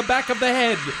 times, in the back of the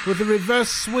head. With a reverse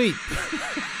sweep.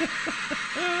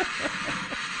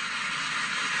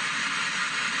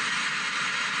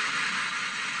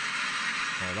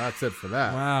 Well, that's it for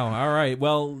that. Wow, all right.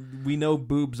 Well, we know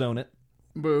boobs own it.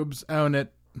 Boobs, own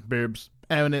it. Boobs,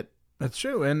 own it. That's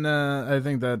true. And I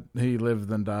think that he lived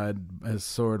and died. His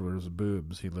sword was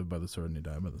boobs. He lived by the sword and he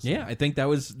died by the sword. Yeah, I think that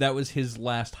was his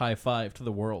last high five to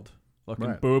the world. Fucking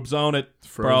Right. boobs own it,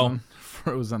 Frozen, bro.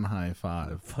 frozen high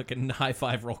five. Fucking high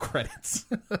five roll credits.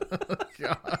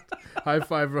 God. High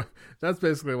five. That's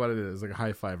basically what it is. Like a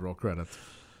high five roll credits.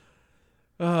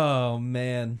 Oh,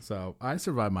 man. So I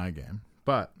survived my game,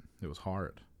 but it was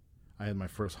hard. I had my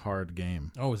first hard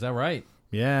game. Oh, is that right?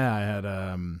 Yeah,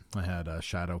 I had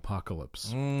Shadow Apocalypse.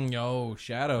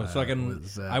 Shadow. So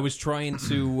I was trying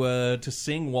to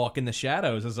sing "Walk in the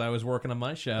Shadows" as I was working on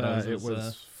my shadows.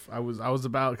 I was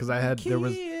about because there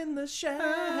was in the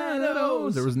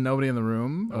shadows. There was nobody in the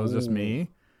room. It was just me.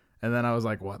 And then I was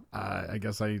like, what? I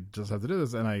guess I just have to do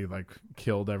this. And I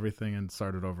killed everything and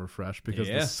started over fresh because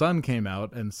the sun came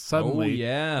out and suddenly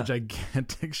a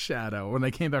gigantic shadow. When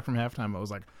they came back from halftime, I was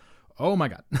like, oh my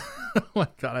God. Oh my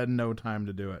God, I had no time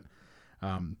to do it.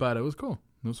 But it was cool.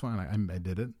 It was fine. I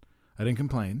did it. I didn't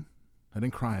complain. I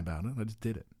didn't cry about it. I just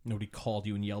did it. Nobody called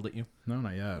you and yelled at you? No,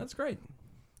 not yet. That's great.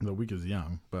 The week is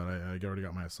young, but I already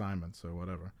got my assignment, so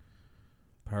whatever.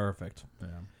 Perfect.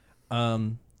 Yeah.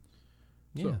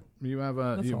 So you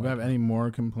have any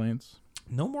more complaints?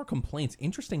 No more complaints.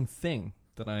 Interesting thing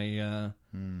that I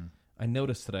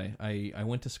noticed today. I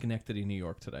went to Schenectady, New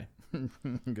York today.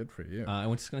 Good for you. I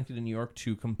went to Schenectady, New York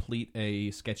to complete a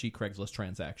sketchy Craigslist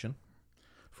transaction.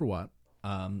 For what?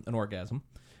 An orgasm.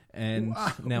 And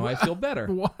now I feel better.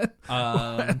 What?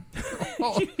 Hold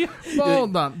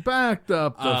on. Back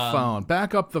up the phone.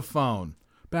 Back up the phone.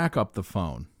 Back up the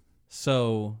phone.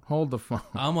 So hold the phone.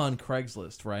 I'm on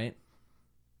Craigslist, right?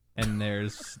 And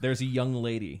there's a young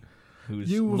lady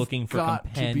who's You've looking for got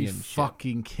companionship. To be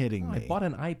fucking kidding me. I bought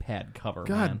an iPad cover.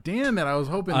 God damn it! I was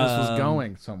hoping this was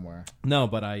going somewhere. No,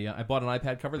 but I bought an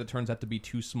iPad cover that turns out to be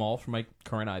too small for my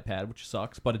current iPad, which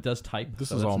sucks. But it does type.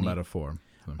 This is all neat. Metaphor.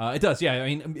 It does, yeah. I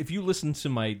mean, if you listen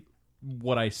to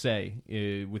what I say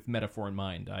with metaphor in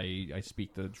mind, I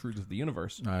speak the truths of the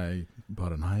universe. I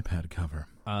bought an iPad cover.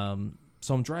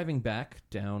 So I'm driving back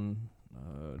down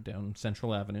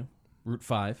Central Avenue, Route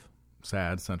 5.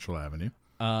 Sad Central Avenue.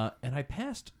 And I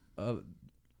passed a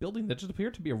building that just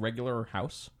appeared to be a regular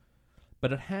house,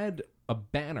 but it had a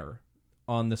banner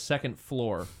on the second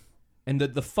floor. And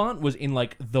the font was in,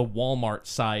 the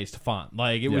Walmart-sized font.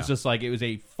 It was just, it was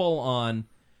a full-on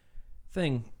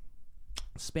thing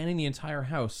spanning the entire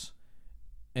house.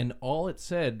 And all it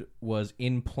said was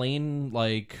in plain,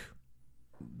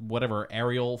 whatever,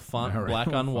 Arial font, black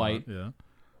on white,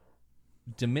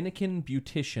 Dominican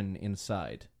beautician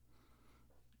inside.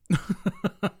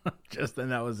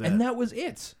 And that was it. And that was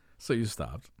it. So you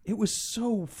stopped. It was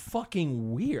so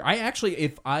fucking weird. I actually,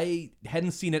 if I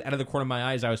hadn't seen it out of the corner of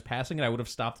my eyes, I was passing it, I would have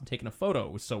stopped and taken a photo.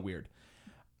 It was so weird.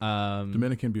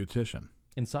 Dominican beautician.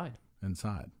 Inside.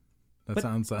 That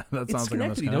sounds like a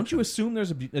misconnection. Don't you assume there's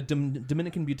a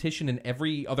Dominican beautician in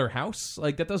every other house?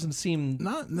 That doesn't seem...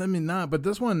 Not. But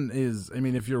this one is,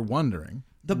 if you're wondering...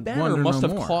 The banner must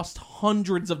have cost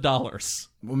hundreds of dollars.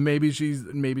 Well, maybe she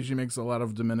makes a lot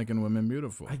of Dominican women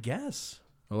beautiful. I guess.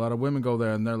 A lot of women go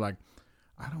there and they're like,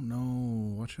 I don't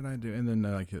know, what should I do? And then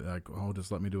they're like, oh,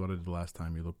 just let me do what I did last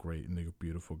time. You look great and you're a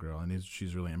beautiful girl. And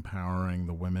she's really empowering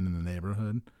the women in the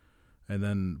neighborhood.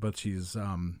 But she's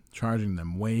charging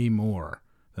them way more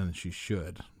than she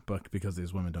should, but because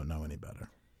these women don't know any better.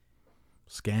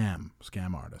 Scam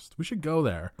artist. We should go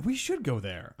there.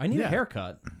 I need a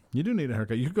haircut. You do need a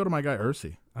haircut. You could go to my guy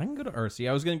Ursi. I can go to Ursi.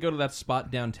 I was going to go to that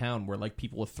spot downtown where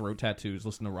people with throat tattoos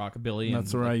listen to rockabilly.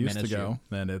 That's where I used to go,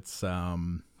 and it's a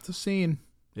scene.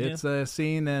 It's a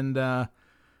scene, and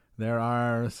there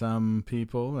are some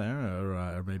people there,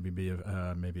 or maybe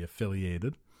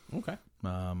affiliated. Okay.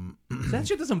 That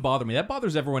shit doesn't bother me. That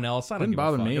bothers everyone else. I don't didn't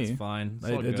bother me. It's fine.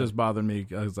 It just bothered me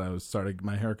as I was starting.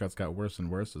 My haircuts got worse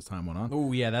and worse as time went on.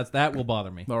 Oh yeah, that will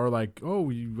bother me. Or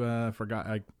you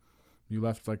forgot you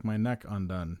left my neck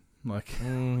undone.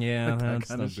 Yeah, that's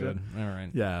no good. All right.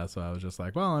 Yeah, so I was just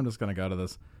like, well, I'm just gonna go to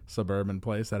this suburban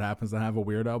place that happens to have a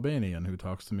weird Albanian who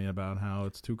talks to me about how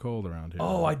it's too cold around here.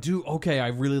 Oh, I do. Okay, I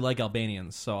really like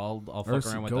Albanians, so I'll fuck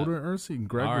around with that. Go to Ursi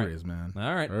Gregory's, man.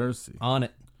 All right, Ursi. On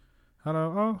it.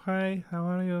 Hello. Oh, hi. How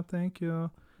are you? Thank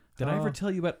you. Did I ever tell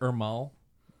you about Ermal?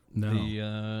 No.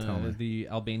 The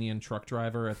Albanian truck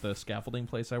driver at the scaffolding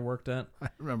place I worked at. I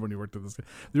remember when you worked at this.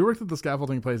 You worked at the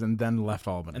scaffolding place and then left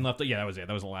Albany. Yeah, that was it.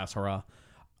 That was the last hurrah.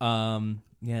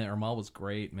 Ermal was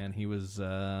great, man. He was.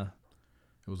 It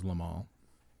was Lamal.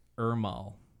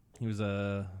 Ermal. He was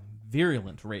a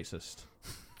virulent racist.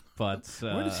 But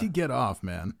where does he get off,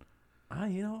 man? I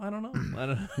don't know.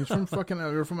 He's from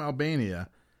you're from Albania.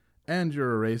 And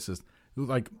you're a racist.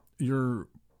 Your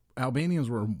Albanians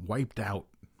were wiped out,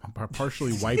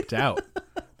 partially wiped out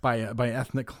by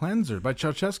ethnic cleanser, by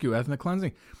Ceausescu ethnic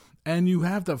cleansing, and you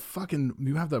have the fucking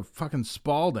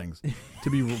Spaldings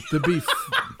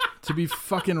to be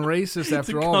fucking racist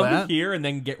after to all come that here and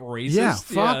then get racist. Yeah,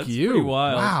 fuck you. Pretty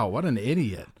wild. Wow, what an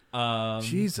idiot.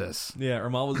 Jesus. Yeah,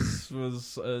 Ermal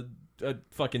was a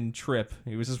fucking trip.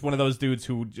 He was just one of those dudes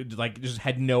who just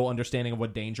had no understanding of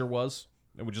what danger was.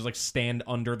 It would just like stand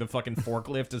under the fucking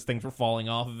forklift as things were falling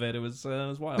off of it. It was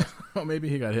wild. Oh, maybe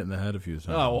he got hit in the head a few times.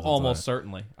 Oh, That's almost why.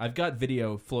 certainly. I've got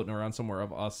video floating around somewhere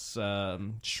of us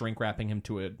shrink wrapping him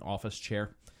to an office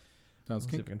chair. Sounds See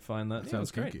if I kinky. can find that. Yeah, it Sounds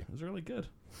was great. kinky. It was really good.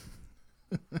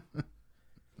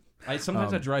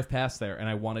 Sometimes I drive past there and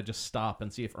I want to just stop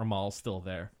and see if Ermal's still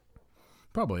there.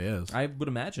 Probably is. I would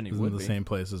imagine he Isn't would it the be. same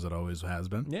place as it always has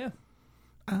been? Yeah.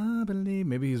 I believe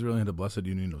maybe he's really into Blessed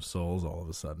Union of Souls all of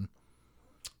a sudden.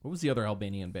 What was the other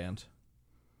Albanian band?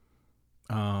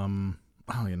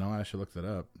 Oh, you know, I should look that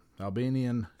up.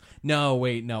 Albanian. No,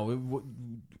 wait, no.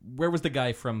 Where was the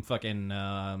guy from fucking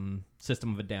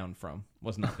System of a Down from?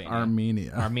 Wasn't Albania.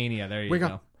 Armenia. Armenia, there you Wake go.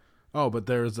 up. Oh, but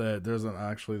there's an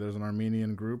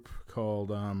Armenian group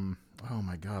called oh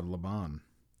my god, Laban.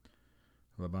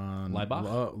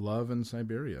 Laibach? Love in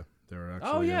Siberia. They're actually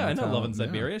Oh, yeah, I know Love in yeah.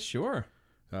 Siberia, sure.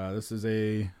 This is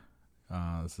a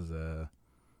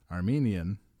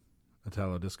Armenian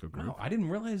Italo disco group. Wow, I didn't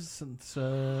realize since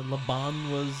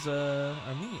Laban was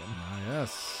Armenian. Ah,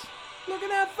 yes.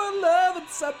 Looking out for love in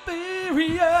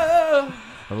Siberia.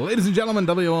 Ladies and gentlemen,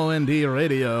 WOND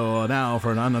Radio now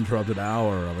for an uninterrupted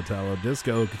hour of Italo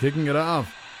disco, kicking it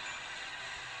off.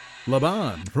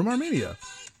 Laban from Armenia.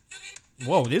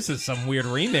 Whoa, this is some weird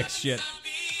remix shit.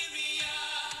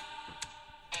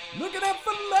 Looking out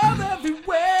for love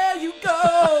everywhere you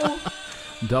go.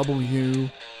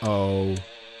 WON.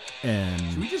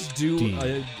 Should we just do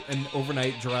D. an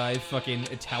overnight drive fucking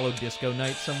Italo disco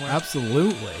night somewhere?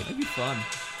 Absolutely. It'd be fun.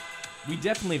 We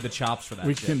definitely have the chops for that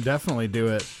We shit. can definitely do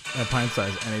it at pint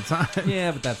size anytime.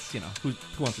 Yeah, but that's, who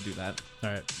wants to do that? All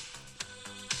right.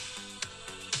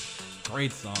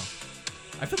 Great song.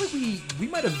 I feel like we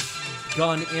might have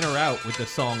gone in or out with this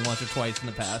song once or twice in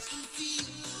the past.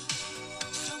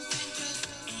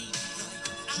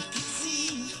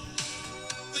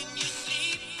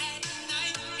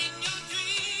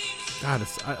 God,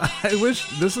 I wish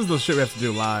this is the shit we have to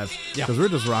do live. Yeah. Because we're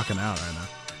just rocking out right now.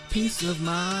 Peace of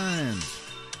mind.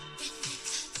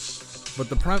 But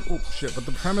the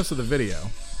premise of the video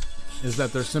is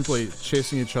that they're simply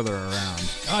chasing each other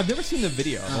around. Oh, I've never seen the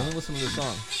video. I've only listened to the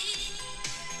song.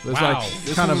 There's Wow, like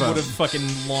this kind one of would a have fucking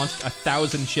launched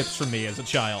 1,000 ships for me as a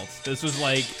child. This was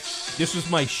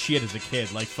my shit as a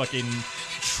kid. Like fucking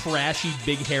trashy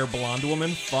big hair blonde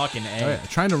woman. Fucking A. oh, yeah,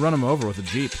 trying to run him over with a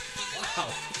Jeep. Wow.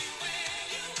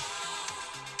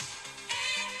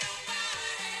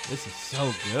 This is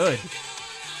so good.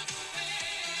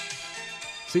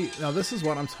 See, now this is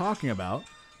what I'm talking about.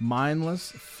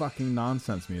 Mindless fucking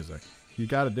nonsense music. You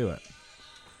got to do it.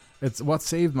 It's what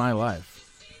saved my life.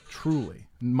 Truly.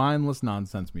 Mindless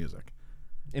nonsense music.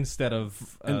 Instead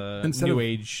of instead new of-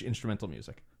 age instrumental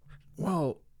music.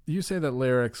 Well, you say that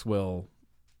lyrics will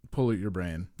pollute your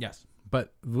brain, Yes.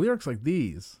 but lyrics like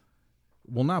these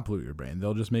will not pollute your brain.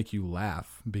 They'll just make you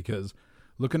laugh because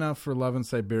looking out for love in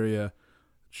Siberia,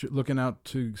 looking out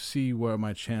to see where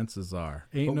my chances are.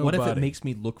 Ain't But what nobody. if it makes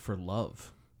me look for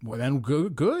love? Well, then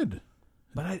good.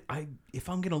 But I if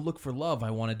I'm gonna look for love,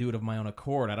 I want to do it of my own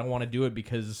accord. I don't want to do it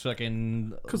because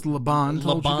fucking Because Laban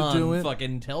told you to do it.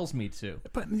 fucking tells me to.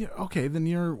 But okay, then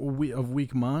you're of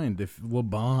weak mind. If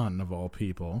Laban of all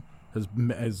people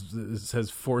has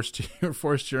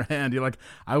forced your hand, you're like,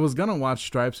 I was gonna watch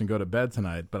Stripes and go to bed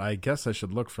tonight, but I guess I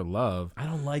should look for love I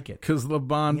don't like it. because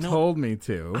Laban told me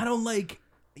to. I don't like.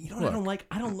 You know what I don't Look. like?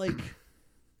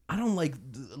 I don't like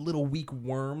the little weak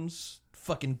worms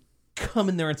fucking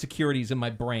coming their insecurities in my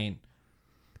brain.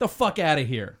 Get the fuck out of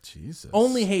here. Jesus.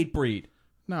 Only hate breed.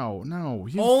 No.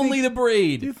 Only the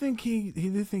breed. Do you think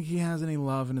he has any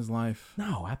love in his life?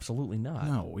 No, absolutely not.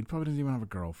 No, he probably doesn't even have a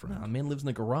girlfriend. No, a man lives in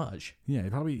the garage. Yeah, he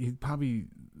probably.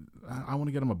 I want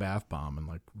to get him a bath bomb and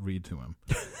like read to him.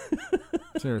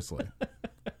 Seriously.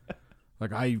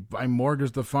 Like I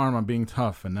mortgaged the farm on being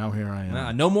tough, and now here I am.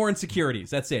 Nah, no more insecurities.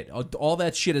 That's it. All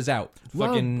that shit is out.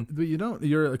 Fucking Love, but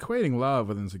you're equating love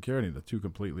with insecurity to two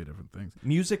completely different things.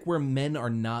 music where men are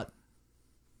not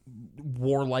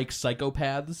warlike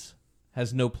psychopaths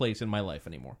has no place in my life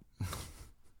anymore.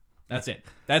 That's it.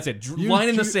 Line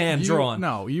in the sand, drawn.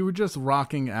 No, you were just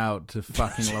rocking out to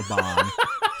fucking Laban.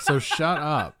 So shut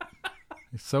up.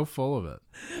 You're so full of it.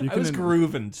 I was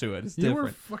grooving to it. It's You different. were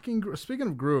fucking. Speaking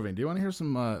of grooving, do you want to hear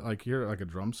some hear a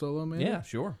drum solo maybe? Yeah,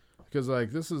 sure. Because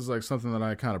this is something that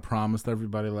I kind of promised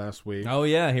everybody last week. Oh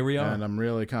yeah, here we are. And I'm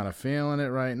really kind of feeling it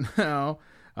right now.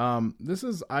 This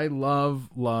is I love,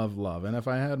 and if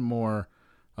I had more,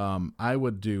 I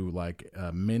would do like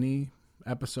a mini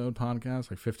episode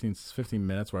podcast, like 15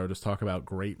 minutes, where I would just talk about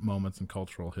great moments in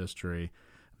cultural history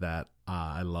that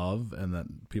I love and that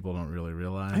people don't really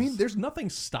realize. I mean, there's nothing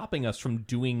stopping us from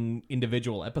doing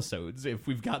individual episodes if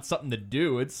we've got something to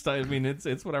do. It's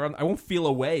whatever. I won't feel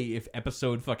away if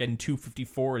episode fucking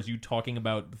 254 is you talking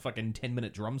about the fucking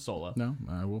 10-minute drum solo. No,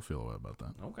 I will feel away about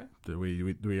that. Okay.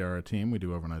 We are a team. We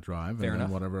do Overnight Drive. Fair and enough.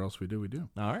 then whatever else we do, we do.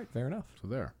 All right, fair enough. So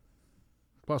there.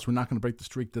 Plus, we're not going to break the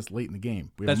streak this late in the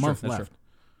game. We have That's a month true, that's left.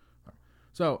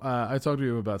 So I talked to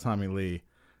you about Tommy Lee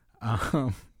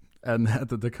and at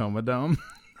the Tacoma Dome.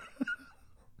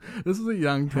 This is a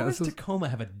young How does Tacoma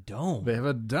have a dome? They have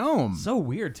a dome. So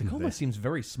weird. Tacoma seems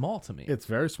very small to me. It's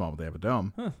very small, but they have a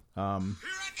dome. Here I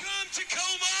come,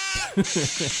 Tacoma!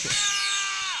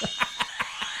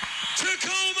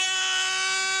 Tacoma!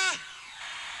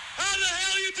 How the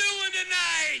hell you doing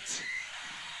tonight?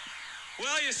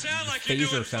 Well, you sound like you're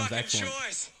Phaser doing sounds fucking excellent.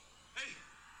 choice.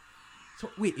 So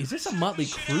wait, is this a Motley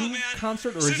Shit Crue out, man.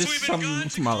 concert, or is Since this we've some been gone,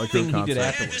 It's a Motley thing Crue he did concert. I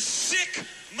had afterwards? this sick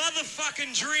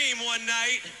motherfucking dream one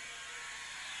night.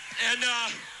 And,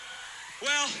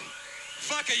 well,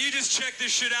 fuck it. You just check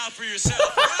this shit out for yourself,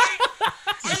 right?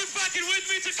 Are you fucking with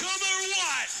me, Tacoma, or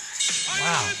what? Are you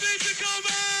with me,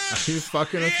 Tacoma? Are you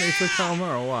fucking with me,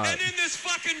 Tacoma, or what? And in this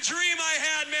fucking dream I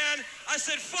had, man, I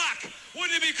said, fuck,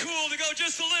 wouldn't it be cool to go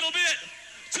just a little bit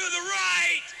to the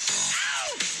right?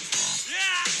 Ow!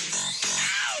 Yeah!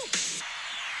 Ow!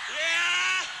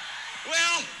 Yeah!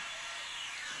 Well,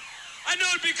 I know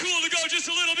it'd be cool to go just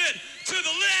a little bit to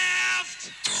the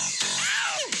left.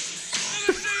 Ow! Let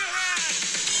me see your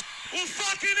hand. Well,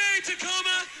 fucking A,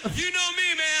 Tacoma. You know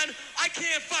me, man. I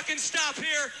can't fucking stop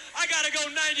here. I gotta go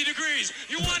 90 degrees.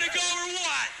 You wanna go or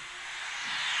what?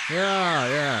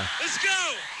 Yeah. Let's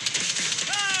go.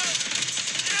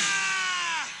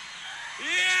 Oh!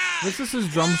 Yeah! This is his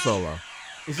drum solo.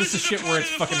 Is this the is shit part where of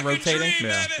it's the fucking rotating? dream,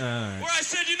 Yeah. baby, Alright. where I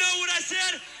said, you know what I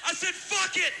said? I said,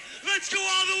 fuck it. Let's go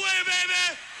all the way,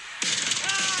 baby.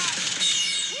 Ah!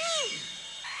 Woo!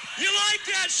 You like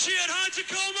that shit, huh,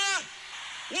 Tacoma?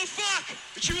 Well, fuck.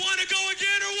 But you want to go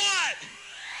again or what?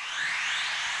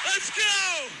 Let's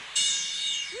go.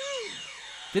 Woo!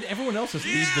 Did everyone else just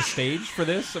leave the Yeah. stage for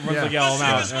this? Everyone's Yeah. like, yeah, I'm Let's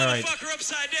out. do this All right. motherfucker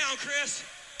upside down, Chris.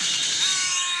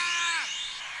 Ah!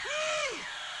 Woo!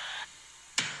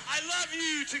 I love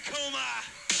you, Tacoma.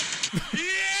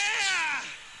 Yeah!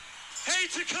 Hey,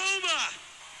 Tacoma.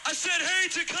 I said, hey,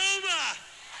 Tacoma.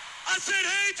 I said,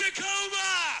 hey,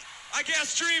 Tacoma. I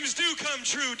guess dreams do come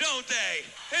true, don't they?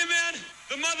 Hey, man,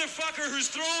 the motherfucker who's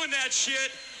throwing that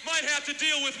shit might have to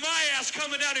deal with my ass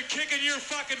coming down and kicking your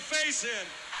fucking face in.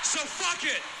 So fuck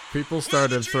it. People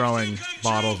started Well, the dreams throwing do come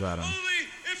bottles true at him. Only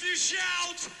if you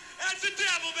shout at the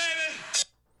devil, baby.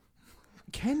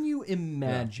 Can you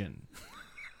imagine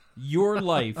your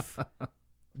life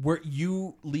where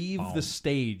you leave the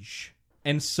stage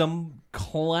and some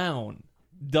clown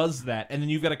does that, and then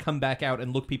you've got to come back out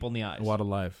and look people in the eyes? What a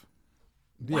life.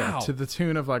 Yeah, Wow. to the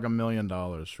tune of like $1 million.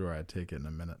 Sure, I'd take it in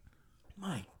a minute.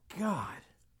 My God.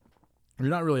 You're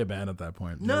not really a band at that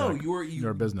point. No,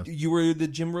 you're a business. You were the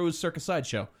Jim Rose Circus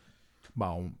Sideshow.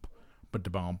 Boom, but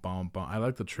boom. I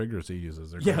like the triggers he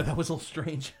uses. They're Yeah, great. that was a little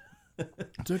strange.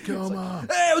 Tacoma.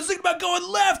 Hey, I was thinking about going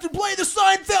left and playing the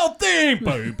Seinfeld theme.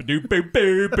 Boop, boop, boop,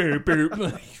 boop, boop,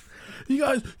 boop. You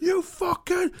guys, you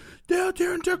fucking down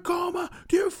there in Tacoma,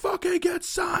 do you fucking get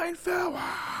Seinfeld?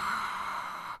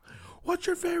 What's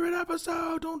your favorite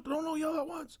episode? Don't all yell at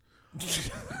once.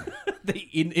 They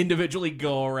individually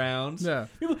go around. Yeah.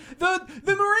 People,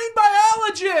 the marine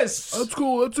biologist. That's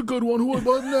cool. That's a good one. Who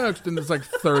about next? And there's like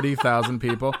 30,000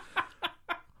 people.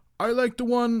 I like the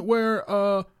one where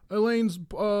Elaine's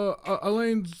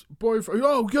boyfriend.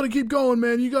 Oh, we gotta keep going,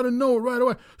 man. You gotta know it right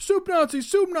away. Soup Nazi.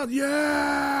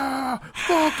 Yeah,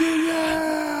 fucking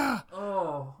yeah.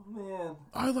 Oh man.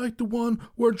 I like the one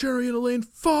where Jerry and Elaine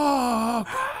fuck.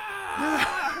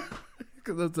 Yeah.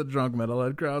 Because that's a drunk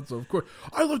metalhead crowd, so of course.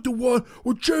 I like the one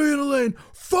where Jerry and Elaine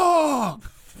fuck.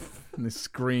 And they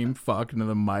scream fuck into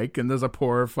the mic, and there's a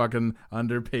poor fucking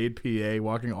underpaid PA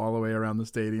walking all the way around the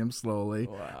stadium slowly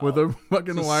with a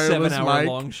fucking It's a wireless 7-hour mic.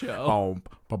 long show. Boom.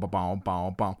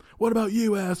 What about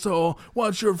you, asshole?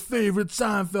 What's your favorite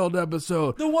Seinfeld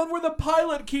episode? The one where the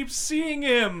pilot keeps seeing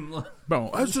him. No,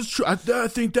 that's just true. I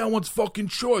think that one's fucking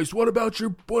choice. What about your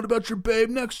babe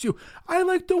next to you? I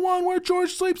like the one where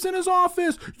George sleeps in his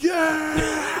office. Yeah.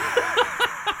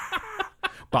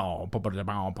 Fun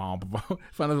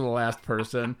of the last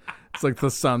person. It's like the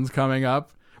sun's coming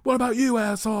up. What about you,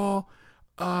 asshole?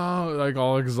 Like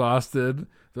all exhausted.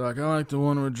 They're like, I like the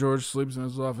one where George sleeps in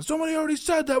his office. Somebody already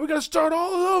said that. We gotta start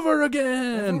all over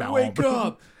again. Wake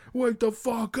up. Wake the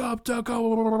fuck up,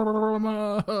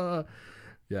 Tacoma.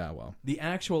 Yeah, well, The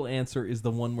actual answer is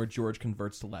the one where George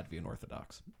converts to Latvian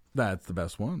Orthodox. that's the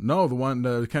best one. No, the one,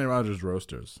 the Kenny Rogers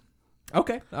Roasters.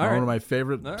 Okay, all One right. of my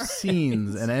favorite All right.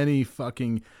 scenes in any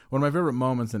fucking, one of my favorite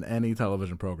moments in any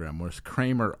television program, where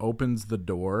Kramer opens the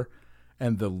door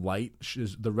and the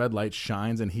the red light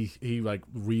shines, and he like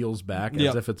reels back Yep.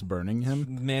 as if it's burning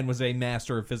him. The man was a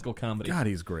master of physical comedy. God,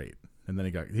 he's great. And then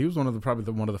he was one of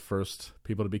the first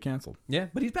people to be canceled. Yeah,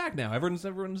 but he's back now.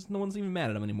 No one's even mad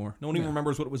at him anymore. No one even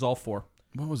remembers what it was all for.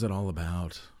 What was it all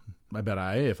about? I bet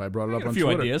if I brought it up got a on few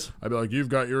Twitter, ideas. I'd be like, "You've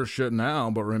got your shit now,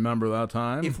 but remember that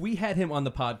time?" If we had him on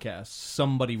the podcast,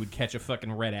 somebody would catch a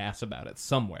fucking red ass about it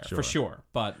somewhere, for sure.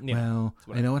 But, you know, Well, it's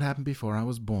whatever. I know what happened before I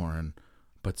was born,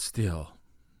 but still,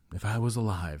 if I was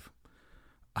alive,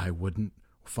 I wouldn't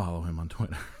follow him on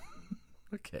Twitter.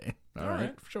 Okay. All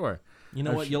right. Sure. You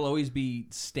know what? You'll always be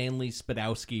Stanley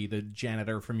Spadowski, the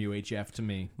janitor from UHF, to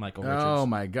me, Michael Richards. Oh,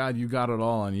 my God. You got it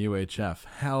all on UHF.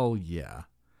 Hell yeah.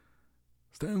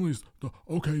 Stanley's...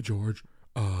 Okay, George.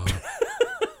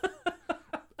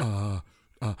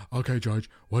 Okay, George.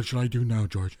 What should I do now,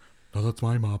 George? No, that's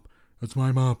my mop. That's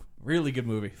my mop. Really good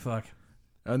movie. Fuck.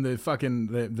 And the fucking...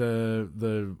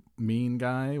 The mean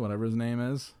guy, whatever his name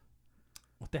is.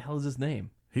 What the hell is his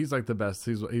name? He's like the best.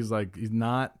 He's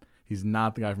not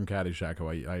the guy from Caddyshack who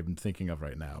I'm thinking of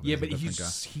right now. Yeah, a but different guy.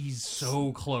 he's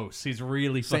so close. He's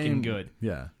really fucking good.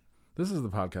 Yeah. This is the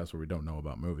podcast where we don't know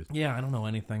about movies. Yeah, I don't know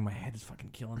anything. My head is fucking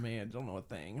killing me. I don't know a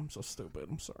thing. I'm so stupid.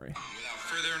 I'm sorry. Without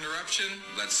further interruption,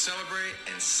 let's celebrate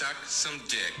and suck some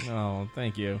dick. Oh,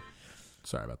 thank you.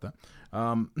 Sorry about that.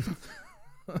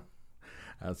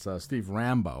 That's Steve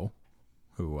Rambo,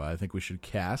 who I think we should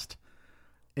cast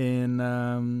in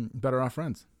Better Off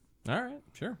Friends. All right,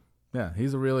 sure. Yeah,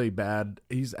 he's a really bad...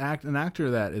 He's an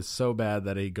actor that is so bad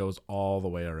that he goes all the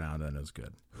way around and is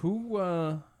good. Who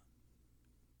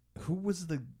was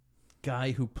the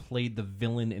guy who played the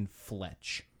villain in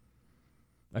Fletch?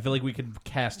 I feel like we could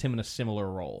cast him in a similar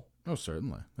role. Oh,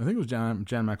 certainly. I think it was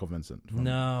Jan Michael Vincent.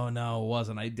 No, it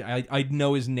wasn't. I'd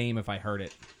know his name if I heard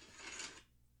it,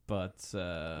 but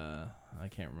I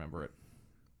can't remember it.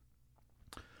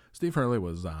 Steve Hurley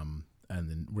was, and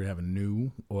then we have a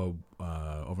new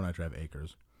Overnight Drive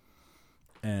Acres,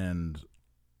 and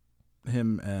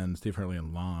him and Steve Hurley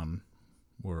and Lon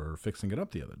were fixing it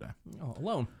up the other day. Oh,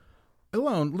 Alone.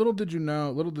 Little did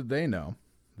they know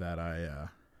that I had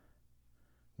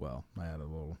a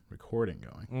little recording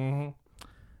going. Mm-hmm.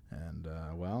 And,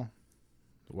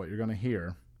 what you're going to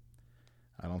hear,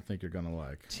 I don't think you're going to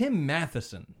like. Tim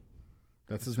Matheson.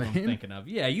 That's his That's what name? I'm thinking of.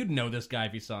 Yeah, you'd know this guy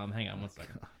if you saw him. Hang on one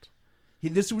second.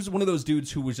 This was one of those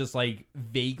dudes who was just like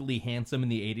vaguely handsome in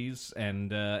the 80s and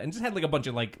just had like a bunch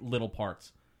of like little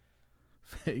parts.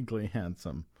 Vaguely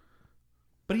handsome.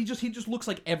 But he just looks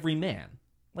like every man.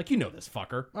 Like, you know this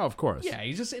fucker. Oh, of course. Yeah,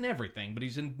 he's just in everything, but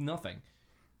he's in nothing.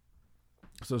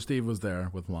 So Steve was there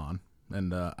with Lon,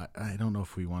 and I don't know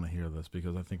if we want to hear this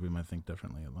because I think we might think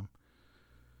differently of them.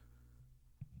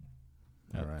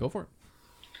 All right. Go for it.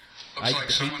 Looks I like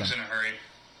hate someone's them. in a hurry.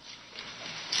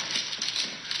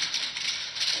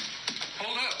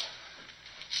 Hold up.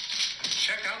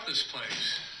 Check out this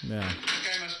place. Yeah,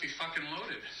 This guy must be fucking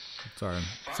loaded.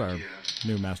 it's our yeah.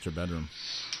 new master bedroom.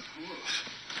 Oof.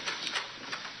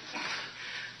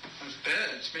 This bed,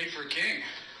 it's made for a king.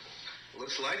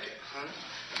 Looks like it, huh?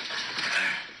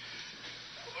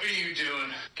 What are you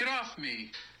doing? Get off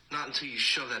me. Not until you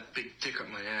shove that big dick up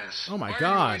my ass. Oh my Why are you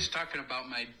God! always talking about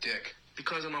my dick?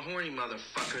 Because I'm a horny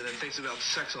motherfucker that thinks about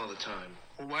sex all the time.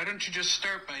 Well, why don't you just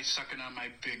start by sucking on my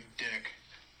big dick?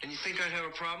 And you think I'd have a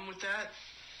problem with that?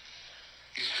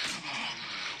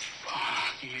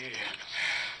 Oh, yeah.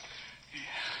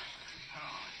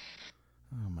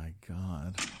 Oh my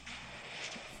God!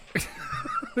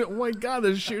 Oh my God!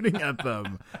 They're shooting at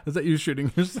them. Is that you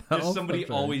shooting yourself? There's somebody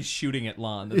That's right. always shooting at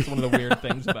Lon. That's one of the weird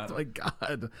things about Oh it. my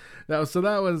God! That was.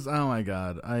 Oh my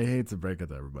God! I hate to break it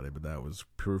to everybody, but that was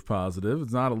proof positive.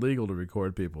 It's not illegal to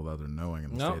record people that are knowing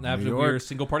in the No, state of after New we're a York.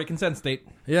 single party consent state.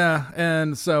 Yeah,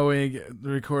 and so we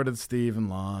recorded Steve and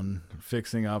Lon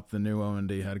fixing up the new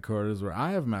O&D headquarters where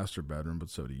I have a master bedroom, but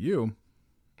so do you.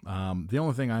 The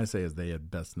only thing I say is they had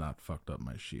best not fucked up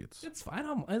my sheets. It's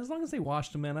fine. As long as they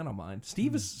washed them, man, I don't mind.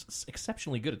 Steve is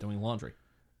exceptionally good at doing laundry.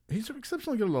 He's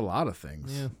exceptionally good at a lot of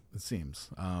things, Yeah. it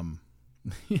seems.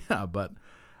 Yeah, but,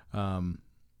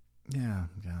 yeah,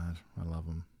 God, I love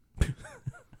him.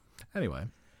 Anyway.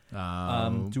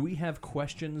 Do we have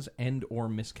questions and or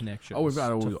misconnections We've got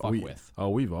to fuck with?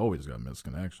 we've always got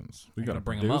misconnections. We got a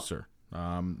bring 'em up. producer.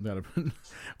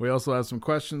 We also have some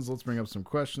questions. Let's bring up some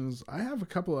questions. I have a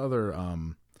couple other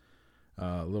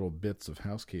little bits of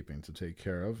housekeeping to take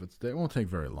care of. It won't take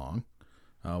very long.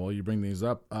 While you bring these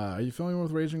up, are you familiar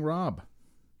with Raging Rob?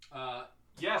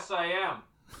 Yes, I am.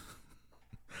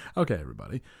 Okay,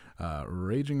 everybody.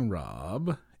 Raging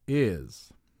Rob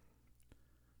is,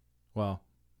 well,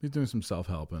 he's doing some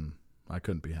self-help, and I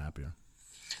couldn't be happier.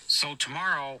 So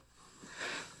tomorrow,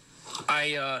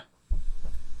 I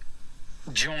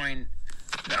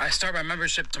start my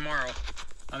membership tomorrow.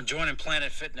 I'm joining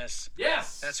Planet Fitness.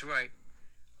 Yes. That's right.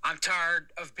 I'm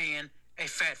tired of being a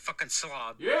fat fucking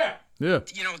slob. Yeah. Yeah.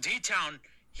 You know, D-Town,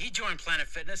 he joined Planet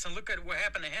Fitness, and look at what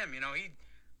happened to him. You know, he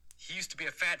used to be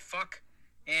a fat fuck,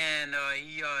 and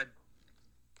he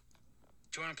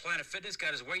joined Planet Fitness,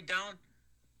 got his weight down.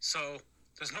 So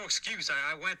there's no excuse.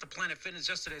 I went to Planet Fitness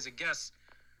yesterday as a guest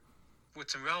with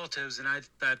some relatives, and I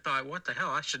thought, what the hell?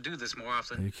 I should do this more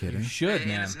often. Are you kidding? You should, And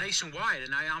man. it's nationwide,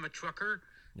 and I'm a trucker,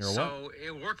 You're a so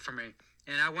it worked for me.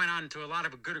 And I went on to a lot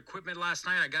of good equipment last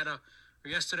night.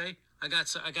 Yesterday, I got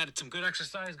some good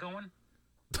exercise going.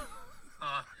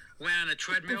 Went on a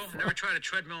treadmill. Never tried a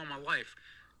treadmill in my life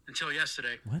until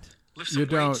yesterday. What? Lift some You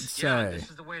don't weights. Yeah, say. this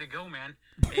is the way to go, man.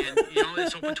 And you know,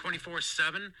 it's open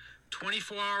 24/7,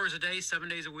 24 hours a day, 7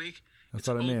 days a week. That's It's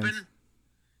what it open. means.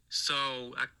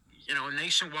 So,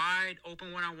 nationwide,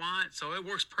 open when I want. So it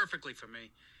works perfectly for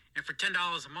me. And for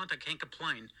 $10 a month, I can't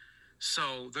complain.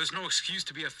 So there's no excuse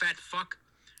to be a fat fuck.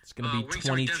 It's going to be Wings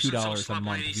Redemption, $22 so a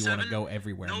month if you want to 87. go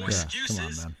everywhere, No man. excuses.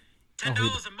 come on, man.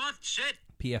 $10 a month, shit.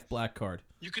 PF Black Card.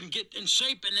 You can get in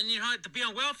shape, and then you don't have to be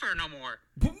on welfare no more.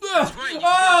 Right, right, you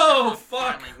oh, can-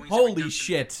 fuck. Finally, Wings Holy Redemption.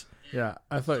 shit. Yeah,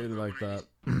 I thought you'd like that.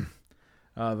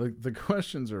 The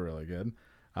questions are really good.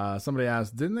 Somebody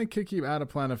asked, didn't they kick you out of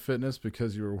Planet Fitness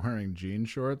because you were wearing jean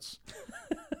shorts?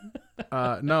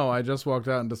 No, I just walked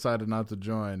out and decided not to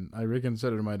join. I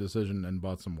reconsidered my decision and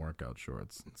bought some workout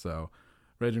shorts. So,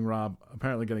 Raging Rob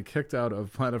apparently getting kicked out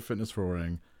of Planet Fitness for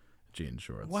wearing jean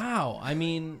shorts. Wow. I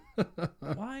mean,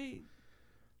 why?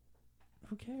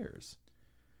 Who cares?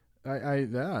 I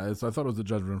thought it was a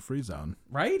judgment-free zone.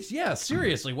 Right? Yeah,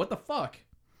 seriously. What the fuck?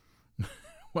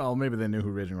 Well, maybe they knew who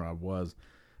Raging Rob was,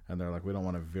 and they're like, we don't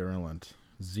want a virulent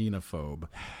xenophobe.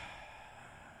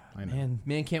 I know.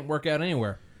 Man can't work out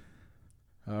anywhere.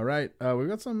 All right, we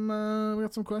got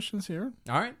some questions here,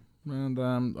 All right.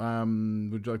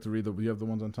 and would you like to read you have the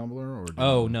ones on Tumblr, or? do you-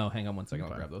 Oh, no. Hang on one second.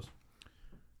 Okay. I'll grab those.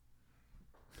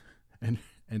 And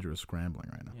Andrew is scrambling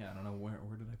right now. Yeah, I don't know. Where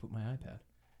did I put my iPad?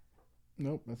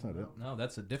 Nope, that's not it. No,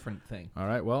 that's a different thing. All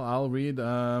right, well, I'll read.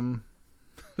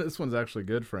 This one's actually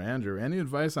good for Andrew. Any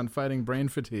advice on fighting brain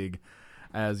fatigue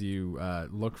as you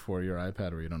look for your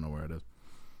iPad or you don't know where it is?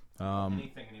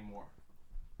 Anything anymore.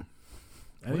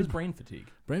 Any- What is brain fatigue?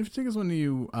 Brain fatigue is when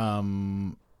you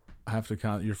have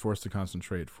to you're forced to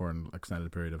concentrate for an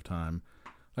extended period of time.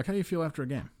 Like how do you feel after a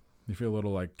game? You feel a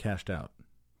little like cashed out.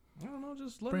 I don't know.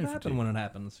 Just let Brain it happen fatigue. when it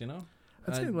happens, you know?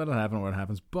 I'd say let it happen when it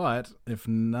happens, but if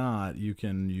not, you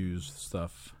can use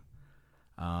stuff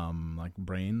like the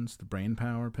brain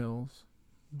power pills.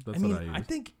 That's what I use. I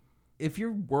think if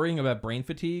you're worrying about brain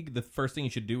fatigue, the first thing you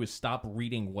should do is stop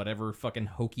reading whatever fucking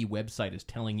hokey website is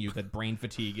telling you that brain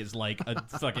fatigue is like a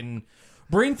fucking...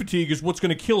 Brain fatigue is what's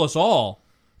going to kill us all.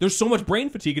 There's so much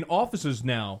brain fatigue in offices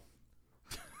now.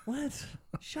 What?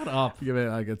 Shut up. You give it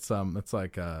like it's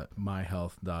like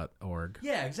myhealth.org.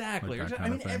 Yeah, exactly. Like that I kind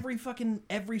mean, of thing.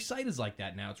 every site is like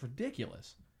that now. It's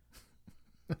ridiculous.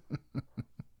 All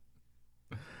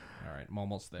right, I'm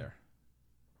almost there.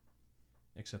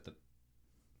 Except that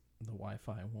the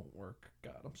Wi-Fi won't work.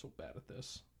 God, I'm so bad at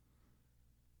this.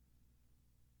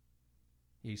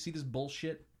 Yeah, you see this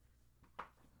bullshit?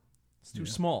 It's too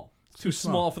small. It's too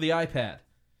small for the iPad.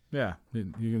 Yeah,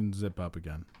 you can zip up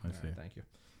again. I All see. right, thank you.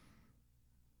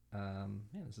 Man,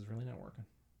 this is really not working.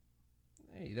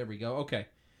 Hey, there we go. Okay.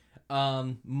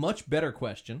 Much better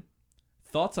question.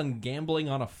 Thoughts on gambling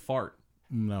on a fart?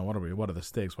 No, what are the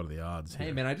stakes? What are the odds Hey,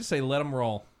 here? man, I just say let them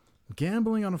roll.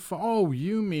 Gambling on a oh,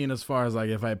 you mean as far as like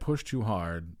if I push too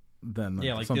hard, then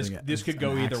Yeah, like something- this could an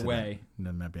go either accident. way.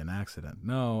 Then might be an accident.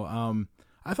 No,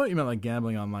 I thought you meant like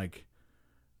gambling on like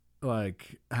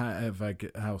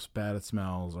how bad it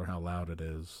smells or how loud it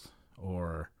is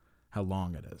or how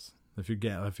long it is. If you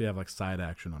have like side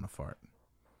action on a fart,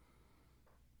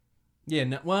 Yeah,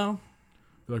 no, well,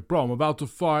 you're like, bro, I'm about to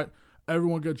fart.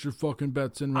 Everyone get your fucking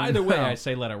bets in right either way, now. I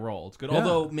say let it roll. It's good. Yeah.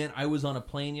 Although, man, I was on a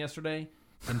plane yesterday,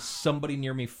 and somebody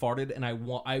near me farted, and I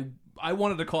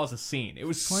wanted to cause a scene. It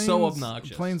was so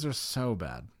obnoxious. Planes are so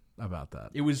bad about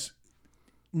that. It was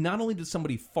not only did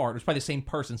somebody fart, it was probably the same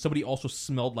person. Somebody also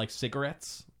smelled like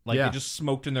cigarettes. Like Yeah. they just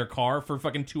smoked in their car for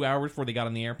fucking 2 hours before they got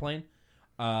on the airplane.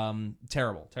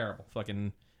 Terrible.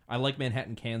 Fucking, I like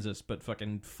Manhattan, Kansas, but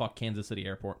fucking fuck Kansas City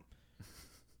Airport.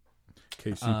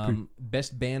 KCP.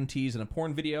 Best band tease in a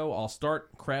porn video. I'll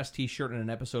start. Crass t-shirt in an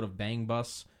episode of Bang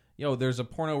Bus. Yo, there's a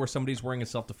porno where somebody's wearing a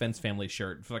self-defense family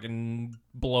shirt. Fucking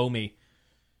blow me.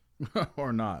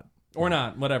 Or not. Or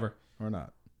not. Whatever. Or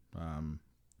not.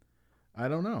 I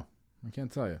don't know. I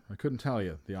can't tell you. I couldn't tell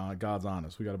you. God's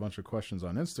honest. We got a bunch of questions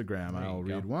on Instagram. There you I'll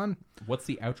go. read one. What's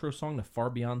the outro song to Far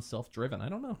Beyond Self-Driven? I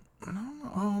don't know.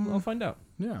 I'll find out.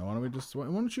 Yeah, why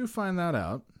don't you find that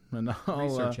out? And I'll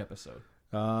Research episode.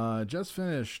 just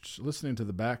finished listening to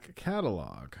the back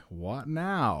catalog. What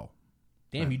now?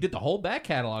 Damn, you did the whole back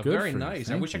catalog. Good Very for you. nice.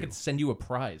 I Thank wish I you. could send you a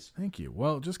prize. Thank you.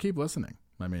 Well, just keep listening.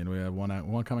 I mean, we have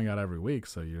one coming out every week,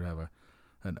 so you have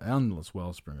an endless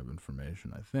wellspring of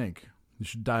information, I think. You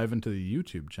should dive into the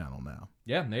YouTube channel now.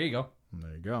 Yeah, there you go. And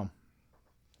there you go.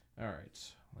 All right.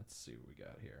 Let's see what we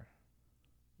got here.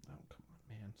 Oh, come on,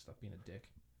 man. Stop being a dick.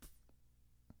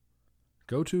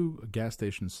 Go to a gas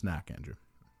station snack, Andrew.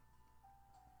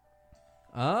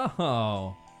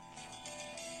 Oh.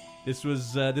 This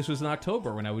was in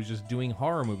October when I was just doing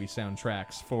horror movie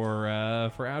soundtracks for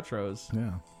outros.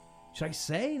 Yeah. Should I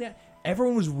say that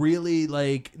everyone was really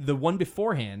like the one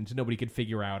beforehand? Nobody could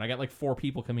figure out. I got like 4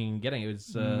 people coming and getting it.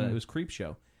 It was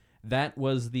Creepshow. That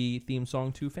was the theme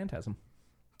song to Phantasm.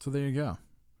 So there you go.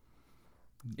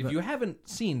 If you haven't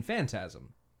seen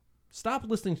Phantasm, stop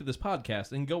listening to this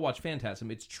podcast and go watch Phantasm.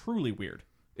 It's truly weird.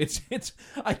 It's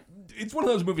one of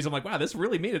those movies I'm like, wow, this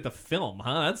really made it to film,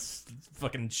 huh? That's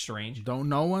fucking strange. Don't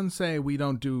no one say we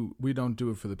don't do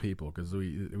it for the people, because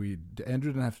we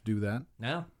Andrew didn't have to do that.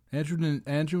 No. Andrew didn't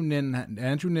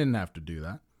have to do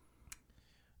that.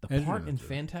 The Andrew part in didn't do it.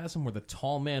 Phantasm where the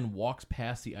tall man walks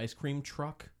past the ice cream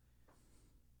truck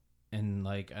and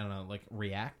like, I don't know, like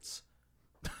reacts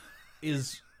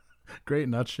is Great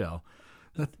nutshell.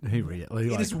 It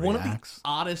is one of the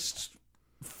oddest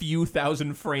few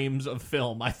thousand frames of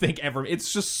film I think ever.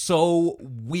 It's just so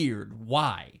weird.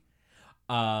 Why?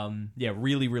 Yeah,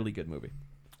 really, really good movie.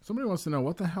 Somebody wants to know,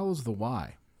 what the hell is the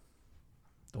Y?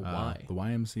 The Why? The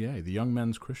YMCA, the Young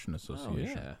Men's Christian Oh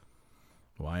Association. yeah.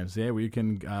 The YMCA, where you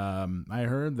can. I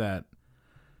heard that.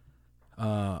 Get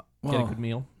a good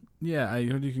meal. Yeah, I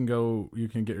heard you can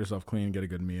get yourself clean and get a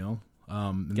good meal.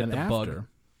 And Get then the after, bug.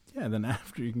 Yeah, then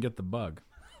after you can get the bug.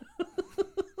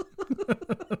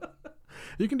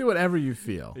 You can do whatever you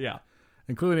feel, Yeah.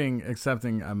 including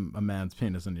accepting a man's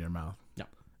penis into your mouth. Yeah.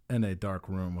 In a dark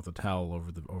room with a towel over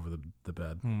the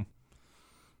bed. Hmm.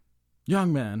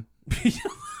 Young man.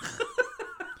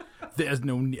 There's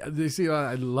no need. You see,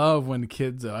 I love when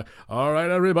kids are like, all right,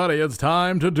 everybody, it's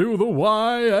time to do the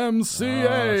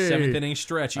YMCA. 7th inning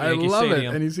stretch at I Yankee love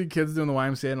Stadium. it. And you see kids doing the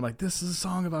YMCA, and I'm like, this is a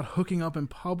song about hooking up in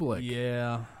public.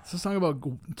 Yeah. It's a song about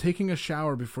taking a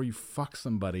shower before you fuck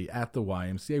somebody at the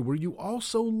YMCA, where you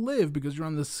also live because you're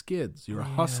on the skids. You're a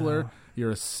hustler.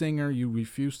 You're a singer. You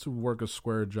refuse to work a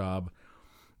square job.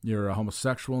 You're a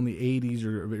homosexual in the 80s.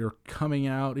 You're coming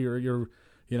out. You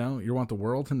want the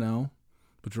world to know.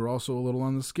 But you're also a little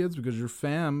on the skids because your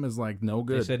fam is like no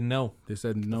good. They said no. They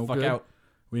said no fuck good. out.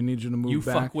 We need you to move You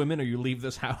back. fuck women or you leave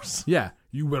this house. Yeah,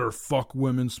 you better fuck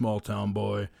women, small town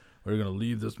boy, or you're gonna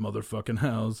leave this motherfucking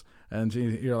house. And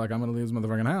you're like, I'm gonna leave this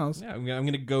motherfucking house. Yeah, I'm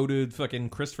gonna go to fucking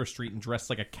Christopher Street and dress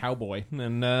like a cowboy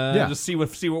and just see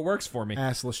what works for me.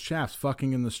 Assless chaps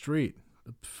fucking in the street.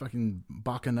 Fucking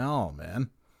bacchanal,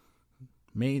 man.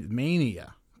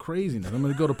 Mania. Craziness. I'm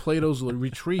gonna go to Plato's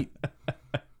retreat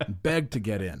and beg to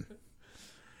get in.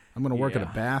 I'm gonna work at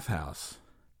a bathhouse.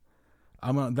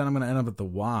 Then I'm gonna end up at the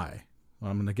Y.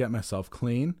 I'm gonna get myself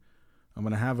clean. I'm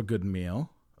gonna have a good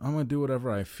meal. I'm gonna do whatever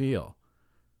I feel.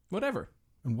 Whatever.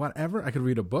 And whatever. I could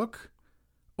read a book,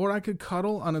 or I could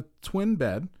cuddle on a twin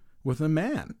bed with a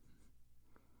man.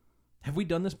 Have we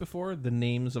done this before? The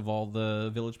names of all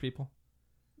the village people?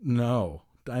 No.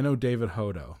 I know David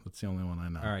Hodo. That's the only one I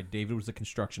know. All right, David was a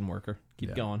construction worker. Keep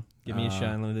Yeah. going. Give me a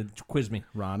shot. Quiz me.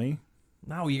 Ronnie.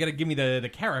 No, you got to give me the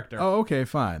character. Oh, okay,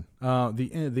 fine.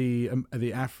 The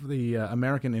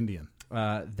American Indian.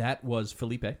 That was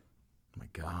Felipe. Oh my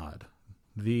God.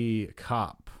 The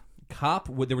cop.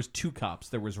 There was 2 cops.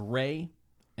 There was Ray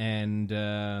and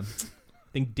I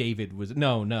think David was...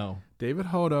 No. David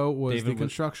Hodo was David the was-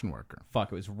 construction worker.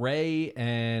 Fuck, it was Ray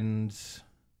and...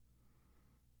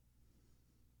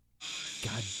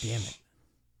 God damn it.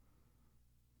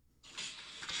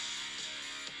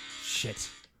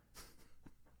 Shit.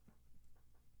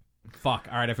 Fuck.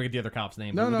 All right, I forget the other cop's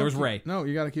name. No, There was Ray. No,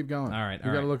 you got to keep going. All right,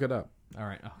 You all got to right. look it up. All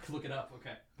right. Oh, look it up.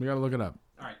 Okay. We got to look it up.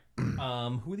 All right.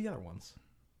 Who are the other ones?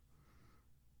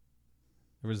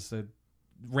 There was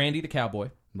Randy the cowboy,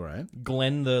 Right.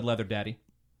 Glenn the leather daddy,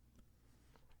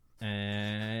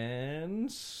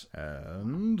 and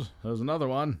And there's another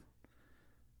one.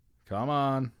 Come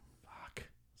on. Fuck.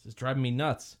 This is driving me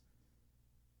nuts.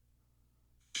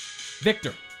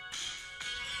 Victor.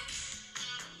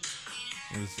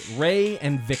 It was Ray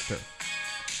and Victor.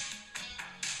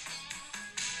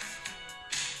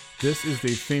 This is the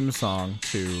theme song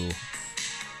to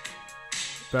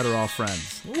Better Off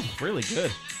Friends. Ooh, really good.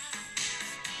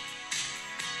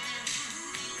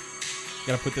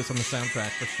 Gotta put this on the soundtrack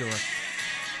for sure.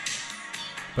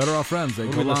 Better Off Friends, a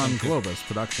What are we Golan listening to? Globus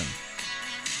production.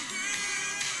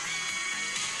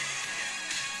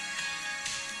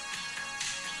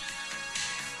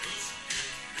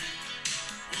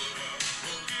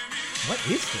 What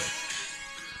is this?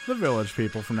 The Village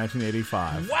People from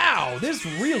 1985. Wow, this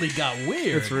really got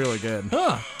weird. It's really good.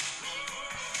 Huh.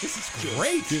 This is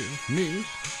great. Give me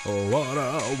what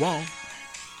I want.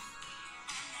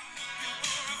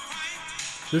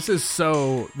 This is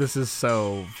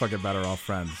so fucking Better Off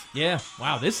Friends. Yeah.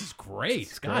 Wow, this is great.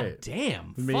 It's God great.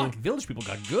 damn. Me- Fuck, Village People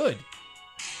got good.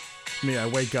 Me, I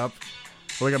wake up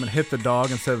and hit the dog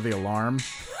instead of the alarm.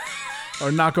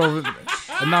 Or knock over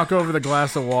the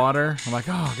glass of water. I'm like,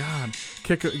 oh God.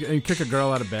 Kick a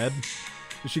girl out of bed.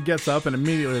 And she gets up and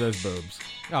immediately there's boobs.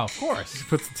 Oh, of course. She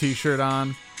puts the t-shirt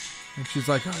on. And she's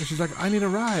like, I need a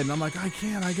ride. And I'm like, I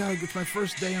can't. It's my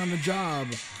first day on the job.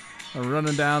 I'm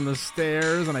running down the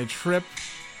stairs and I trip.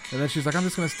 And then she's like, I'm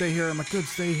just going to stay here. I'm like, good,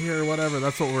 stay here, whatever.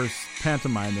 That's what we're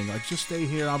pantomiming. Like, just stay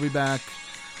here. I'll be back.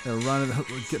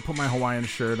 Put my Hawaiian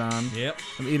shirt on. Yep.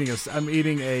 I'm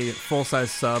eating a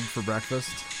full-size sub for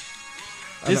breakfast.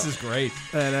 This is great.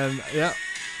 And then, yeah.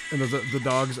 And the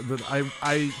dogs,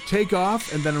 I take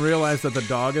off and then realize that the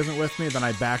dog isn't with me. Then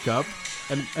I back up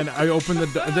and I open the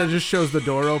door. Then it just shows the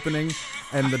door opening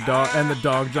and the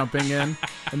dog jumping in.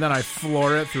 And then I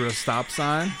floor it through a stop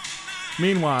sign.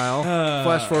 Meanwhile,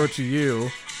 flash forward to you.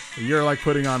 You're like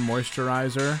putting on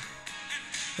moisturizer.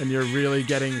 And you're really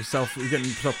getting so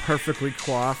perfectly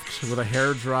coiffed with a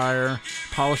hair dryer,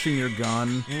 polishing your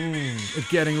gun,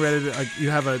 getting ready to. You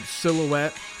have a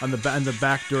silhouette on in the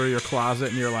back door of your closet,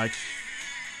 and you're like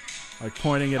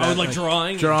pointing it. Oh, at, like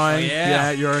drawing. Drawing. Oh,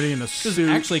 yeah, you're already in a This is suit.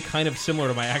 actually kind of similar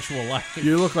to my actual life.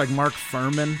 You look like Mark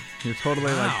Furman. You're totally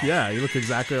Wow. you look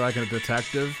exactly like a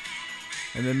detective.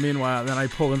 And then meanwhile, then I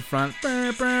pull in front,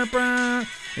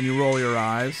 and you roll your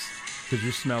eyes because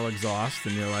you smell exhaust,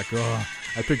 and you're like, oh.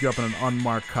 I pick you up in an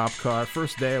unmarked cop car,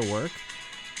 first day of work,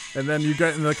 and then you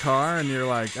get in the car, and you're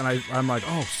like, and I'm like,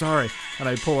 oh, sorry, and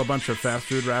I pull a bunch of fast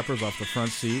food wrappers off the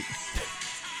front seat.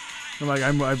 I'm like,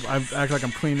 I act like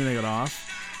I'm cleaning it off.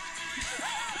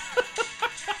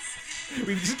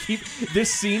 We just keep this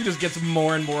scene just gets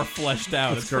more and more fleshed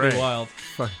out. It's It's pretty great. wild.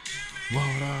 Fuck. What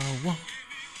I want.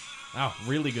 Wow,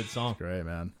 really good song. Great,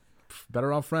 man.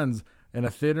 Better Off Friends in a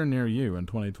theater near you in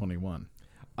 2021.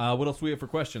 What else do we have for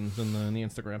questions in the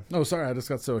Instagram? Oh, sorry, I just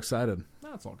got so excited.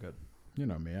 That's all good. You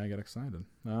know me, I get excited.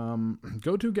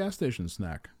 Go to gas station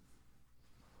snack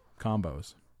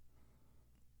combos.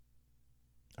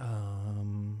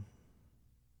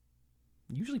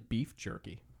 Usually beef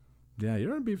jerky. Yeah,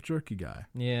 you're a beef jerky guy.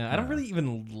 Yeah, I don't really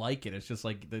even like it. It's just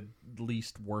like the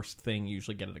least worst thing you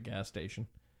usually get at a gas station.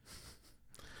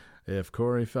 If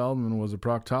Corey Feldman was a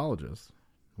proctologist,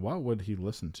 what would he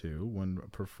listen to when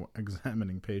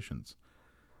examining patients?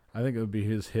 I think it would be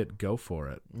his hit "Go For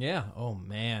It." Yeah. Oh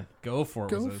man, Go For It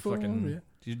Go was a for fucking.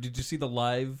 it. Did you see the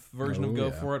live version of Oh, Go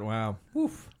yeah. For It? Wow.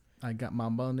 Woof. I got my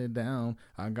money down.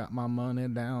 I got my money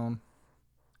down.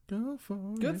 Go for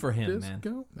it. Good for him, Just man.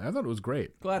 Go. I thought it was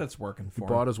great. Glad it's working He for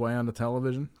bought him. his way onto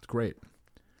television. It's great.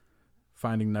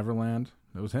 Finding Neverland.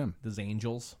 It was him. His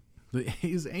Angels.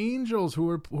 His Angels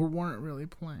who weren't really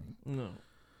playing, No.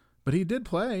 but he did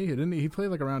play. He played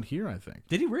like around here, I think.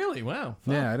 Did he really? Wow.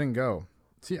 Fuck. Yeah, I didn't go.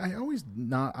 See,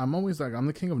 I'm always like I'm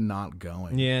the king of not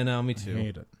going. Yeah. No, me I too.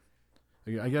 hate it.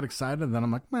 I get excited, and then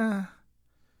I'm like, meh.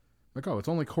 Like, oh, it's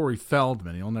only Corey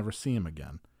Feldman. You'll never see him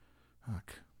again.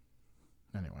 Fuck.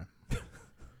 Anyway.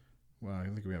 Well, I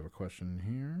think we have a question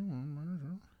here.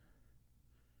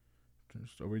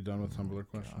 Are we done with Tumblr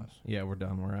questions? Yeah, we're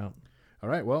done. We're out. All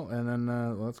right, well, and then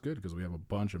well, that's good because we have a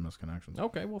bunch of misconnections.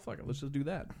 Okay. Well, fuck it. Let's just do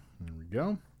that. There we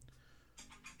go.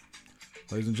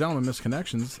 Ladies and gentlemen,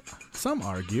 misconnections, some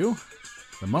argue,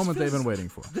 the moment they've been waiting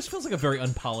for. This feels like a very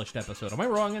unpolished episode. Am I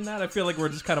wrong in that? I feel like we're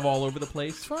just kind of all over the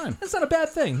place. It's fine. That's not a bad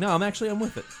thing. No, I'm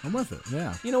with it. I'm with it,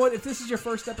 yeah. You know what? If this is your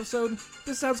first episode,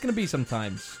 this is how it's going to be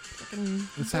sometimes. Fucking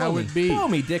It's blow how me. it be. Blow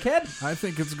me, dickhead. I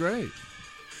think it's great.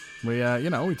 We,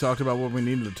 we talked about what we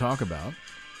needed to talk about,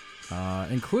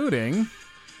 including,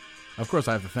 of course,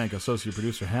 I have to thank associate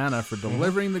producer Hannah for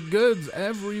delivering the goods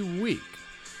every week.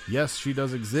 Yes, she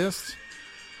does exist.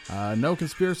 No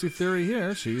conspiracy theory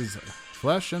here. She's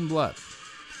flesh and blood.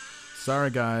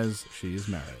 Sorry, guys, she's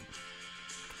married.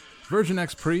 Virgin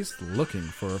ex-priest looking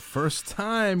for a first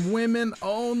time. Women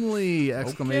only!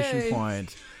 Exclamation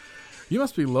point. You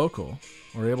must be local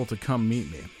or able to come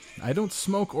meet me. I don't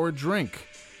smoke or drink.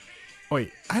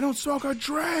 Wait, I don't smoke or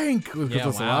drink! Because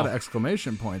that's a lot of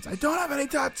exclamation points. I don't have any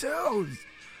tattoos!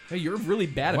 Hey, you're really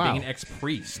bad at Wow. being an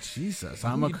ex-priest. Jesus,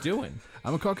 What are you doing?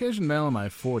 I'm a Caucasian male in my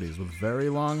 40s with very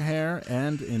long hair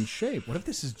and in shape. What if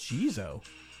this is Jizo?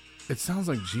 It sounds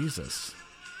like Jesus.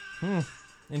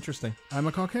 Interesting. I'm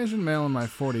a Caucasian male in my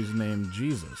 40s named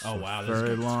Jesus. Oh, with wow.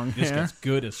 very long This hair. gets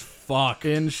good as fuck.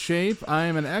 In shape, I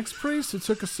am an ex-priest who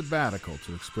took a sabbatical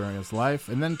to experience life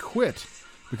and then quit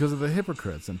because of the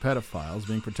hypocrites and pedophiles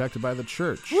being protected by the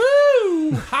church.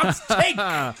 Woo! Hot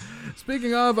take!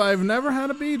 Speaking of, I've never had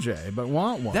a BJ, but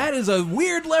want one. That is a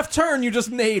weird left turn you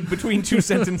just made between two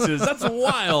sentences. That's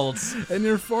wild. In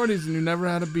your 40s and you never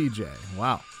had a BJ.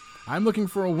 Wow. I'm looking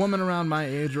for a woman around my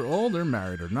age or older,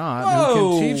 married or not, who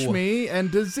Whoa. can teach me,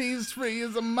 and disease-free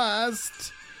is a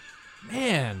must.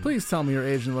 Man. Please tell me your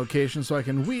age and location so I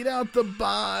can weed out the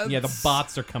bots. Yeah, the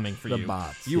bots are coming for The you.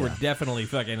 bots, You were yeah. definitely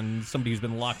fucking somebody who's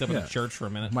been locked up in Yeah. a church for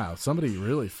a minute. Wow, somebody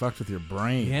really fucked with your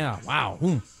brain. Yeah, wow.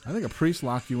 I think a priest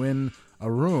locked you in a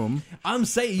room. I'm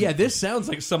saying, yeah, this sounds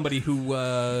like somebody who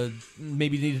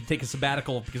maybe needed to take a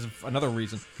sabbatical because of another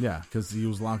reason. Yeah, because he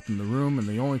was locked in the room, and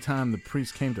the only time the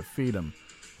priest came to feed him,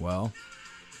 well,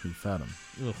 he fed him.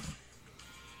 Ugh.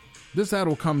 This ad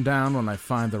will come down when I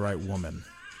find the right woman.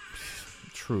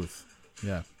 Truth.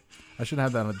 Yeah. I should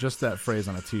have that just that phrase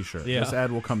on a t-shirt. Yeah. This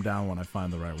ad will come down when I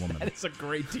find the right woman. It's a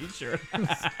great t-shirt.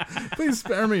 Please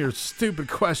spare me your stupid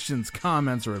questions,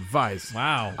 comments, or advice.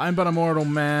 Wow. I'm but a mortal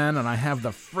man, and I have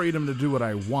the freedom to do what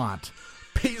I want.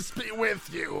 Peace be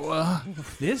with you.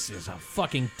 This is a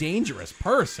fucking dangerous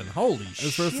person. Holy shit.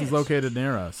 This person's located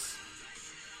near us.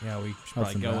 Yeah, we should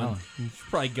probably Hudson go in. Valley. You should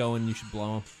probably go and you should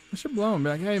blow him. I should blow him. Be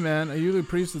like, hey man, are you the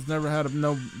priest that's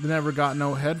never got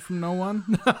no head from no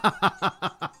one?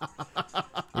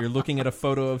 You're looking at a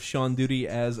photo of Sean Duty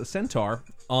as a centaur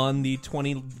on the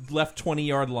left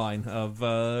 20-yard line of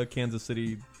Kansas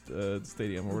City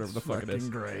Stadium or whatever the fuck it is.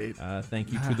 Fucking great.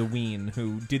 Thank you to the Ween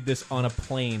who did this on a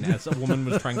plane as a woman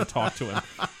was trying to talk to him.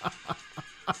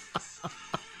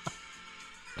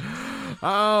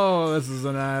 Oh, this is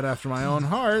an ad after my own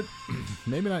heart.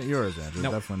 Maybe not yours, Andrew.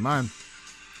 Nope. Definitely mine.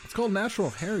 It's called Natural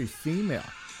Hairy Female.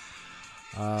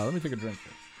 Let me take a drink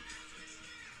here.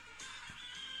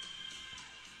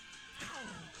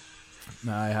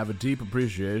 Now, I have a deep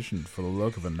appreciation for the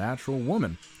look of a natural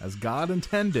woman, as God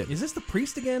intended. Is this the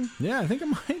priest again? Yeah, I think it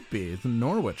might be. It's in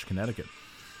Norwich, Connecticut.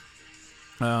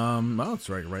 Well, it's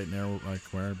right near like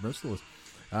where Bristol is.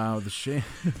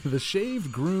 The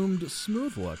shaved, groomed,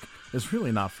 smooth look is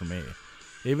really not for me.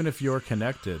 Even if you're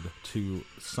connected to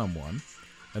someone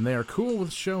and they are cool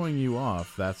with showing you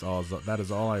off, that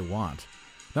is all I want.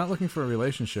 Not looking for a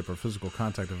relationship or physical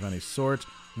contact of any sort.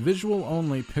 Visual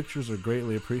only. Pictures are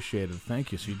greatly appreciated.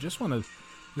 Thank you. So you just want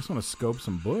to scope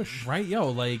some bush, Right, yo,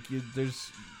 like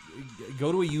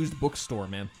go to a used bookstore,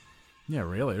 man. Yeah,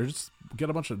 really. Or just get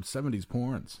a bunch of 70s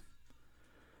porns.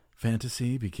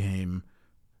 Fantasy became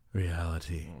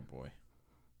reality. Oh boy.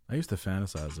 I used to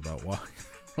fantasize about walking.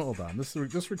 Hold on.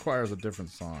 This requires a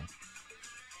different song.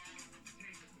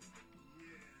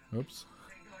 Oops.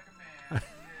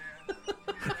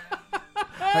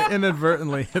 I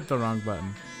inadvertently hit the wrong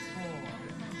button.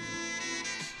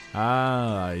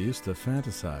 I used to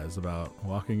fantasize about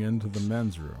walking into the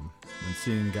men's room and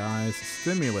seeing guys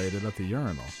stimulated at the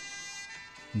urinal.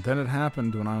 And then it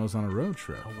happened when I was on a road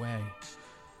trip. Away.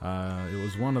 It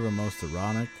was one of the most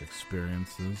erotic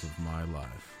experiences of my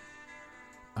life.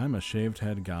 I'm a shaved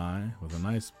head guy with a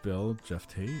nice build. Jeff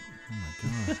Tate? Oh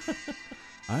my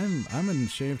god. I'm a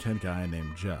shaved head guy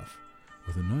named Jeff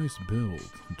with a nice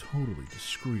build and totally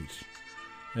discreet.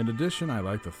 In addition, I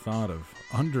like the thought of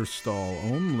understall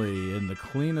only in the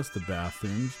cleanest of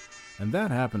bathrooms, and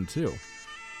that happened too.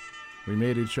 We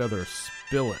made each other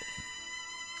spill it.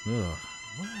 Ugh.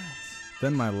 What?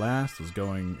 Then my last was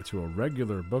going to a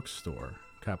regular bookstore,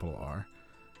 capital R,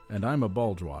 and I'm a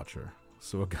bulge watcher.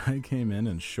 So a guy came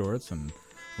in shorts and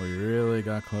we really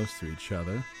got close to each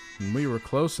other. And we were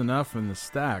close enough in the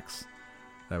stacks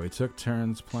that we took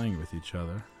turns playing with each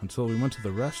other until we went to the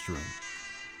restroom.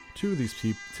 Two of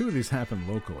these happened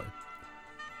locally.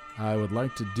 I would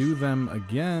like to do them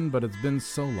again, but it's been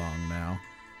so long now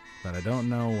that I don't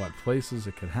know what places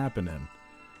it could happen in.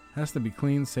 Has to be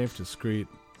clean, safe, discreet,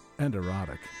 and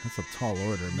erotic. That's a tall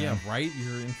order, man. Yeah, right?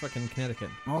 You're in fucking Connecticut.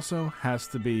 Also has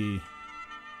to be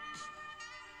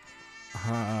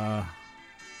height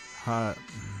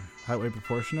weight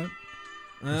proportionate.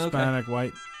 Hispanic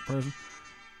white person.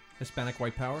 Hispanic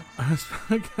white power?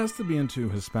 Hispanic has to be into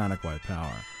Hispanic white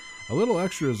power. A little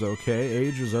extra is okay.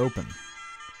 Age is open.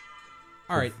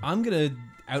 All right, I'm going to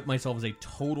out myself as a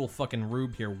total fucking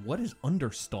rube here. What is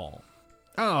understall?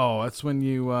 Oh, that's when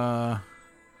you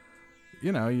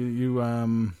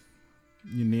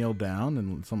you kneel down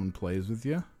and someone plays with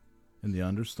you in the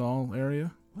understall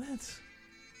area. What?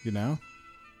 You know?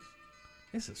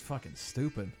 This is fucking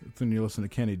stupid. It's when you listen to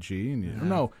Kenny G and you... Yeah.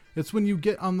 No, it's when you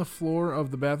get on the floor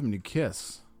of the bathroom and you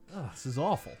kiss. Oh, this is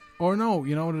awful. Or no,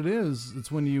 you know what it is? It's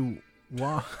when you...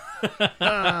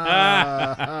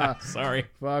 Sorry.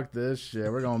 Fuck this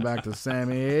shit. We're going back to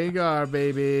Sammy Hagar,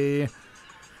 baby.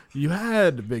 You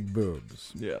had big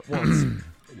boobs. Yeah, once.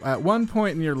 At one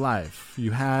point in your life,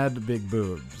 you had big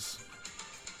boobs.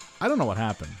 I don't know what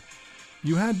happened.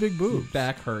 You had big boobs. Your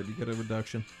back hurt. You get a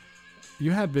reduction.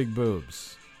 You had big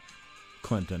boobs.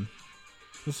 Clinton.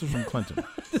 This is from Clinton.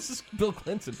 This is Bill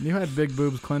Clinton. You had big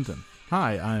boobs, Clinton.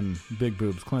 Hi, I'm Big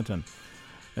Boobs Clinton.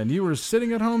 And you were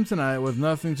sitting at home tonight with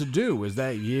nothing to do. Is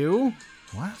that you?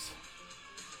 What?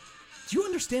 Do you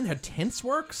understand how tense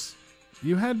works?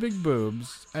 You had big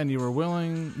boobs, and you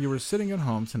were sitting at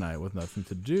home tonight with nothing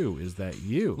to do. Is that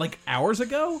you? Like hours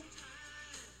ago?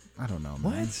 I don't know,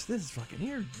 What? man. This is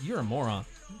fucking... You're a moron.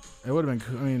 It would have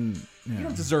been... I mean... Yeah. You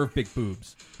don't deserve big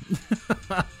boobs.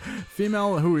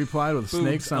 Female who replied with Boobs,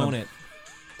 snakes on own it.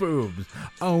 Boobs.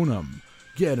 Own them.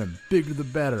 Get them. Bigger the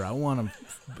better. I want them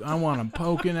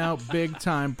poking out big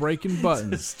time, breaking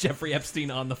buttons. This is Jeffrey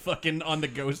Epstein on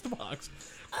the ghost box.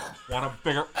 Want a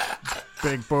bigger...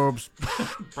 Big boobs.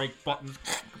 Break buttons.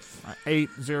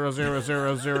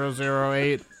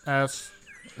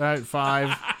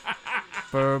 8000008S5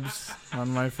 boobs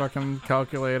on my fucking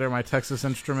calculator, my Texas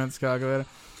Instruments calculator.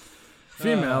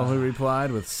 Female who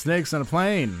replied with snakes on a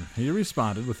plane. You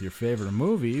responded with your favorite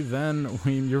movie. Then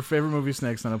your favorite movie,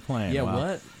 Snakes on a Plane. Yeah, Wow.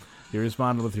 what? You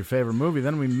responded with your favorite movie.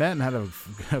 Then we met and had a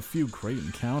few great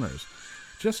encounters.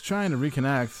 Just trying to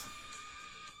reconnect.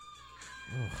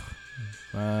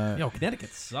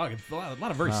 Connecticut sucks. A lot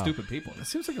of very stupid people. It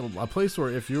seems like a place where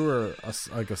if you were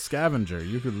like a scavenger,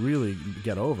 you could really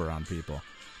get over on people.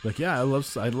 Like, yeah, I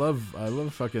love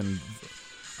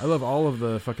all of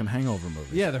the fucking Hangover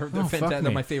movies. Yeah, they're fantastic. They're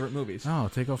me. my favorite movies. Oh,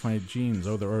 take off my jeans.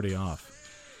 Oh, they're already off.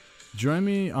 Join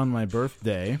me on my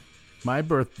birthday. My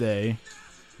birthday.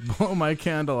 Blow my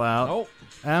candle out. Oh.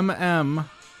 MM.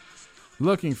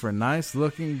 Looking for nice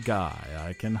looking guy.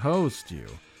 I can host you.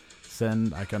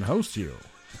 I can host you.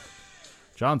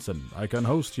 Johnson, I can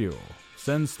host you.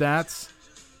 Send stats.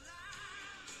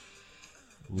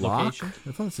 Lock? Location?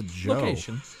 I thought it's a joke.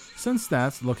 Location. Send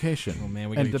stats, location. Oh, man,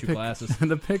 we and got you two glasses.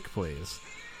 And a pic, please.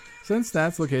 Send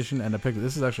stats, location, and a pic.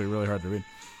 This is actually really hard to read.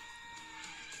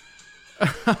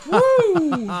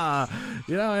 Woo!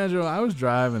 You know, Andrew, I was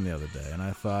driving the other day, and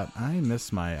I thought, I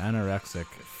miss my anorexic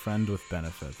friend with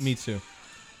benefits. Me too.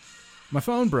 My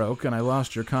phone broke, and I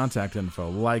lost your contact info.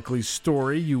 Likely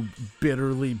story, you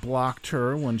bitterly blocked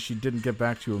her when she didn't get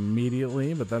back to you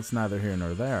immediately, but that's neither here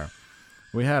nor there.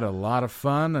 We had a lot of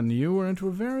fun, and you were into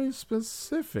a very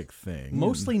specific thing.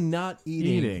 Mostly not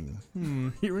eating.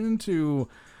 You were into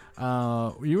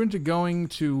going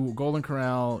to Golden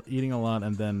Corral, eating a lot,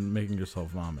 and then making yourself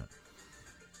vomit.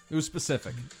 It was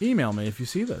specific. Email me if you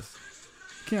see this.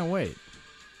 Can't wait.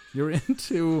 You're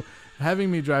into having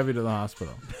me drive you to the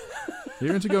hospital.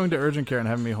 You're into going to urgent care and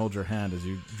having me hold your hand as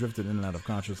you drifted in and out of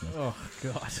consciousness. Oh,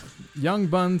 God. Young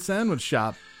Bun Sandwich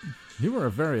Shop. You were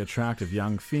a very attractive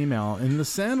young female in the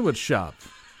sandwich shop.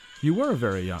 You were a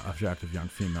very attractive young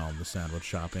female in the sandwich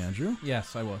shop, Andrew.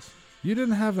 Yes, I was. You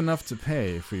didn't have enough to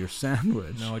pay for your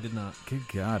sandwich. No, I did not. Good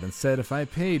God. And said if I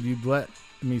paid, you'd let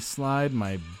me slide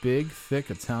my big, thick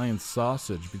Italian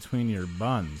sausage between your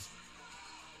buns.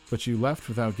 But you left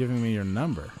without giving me your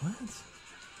number. What?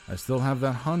 I still have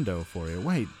that hundo for you.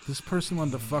 Wait, this person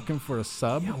wanted to fuck him for a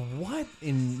sub? Yeah, what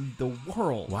in the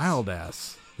world? Wild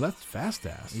ass. That's fast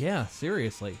ass. Yeah,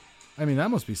 seriously. I mean,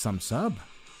 that must be some sub.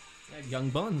 Yeah, Young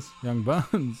Buns. Young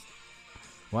Buns.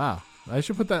 Wow. I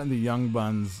should put that in the Young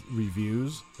Buns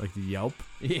reviews, like the Yelp.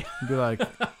 Yeah. Be like, I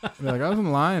was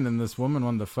in line and this woman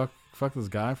wanted to fuck this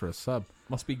guy for a sub.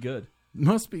 Must be good.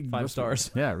 Must be 5 stars.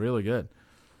 Yeah, really good.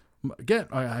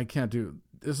 I can't do.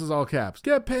 This is all caps.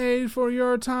 Get paid for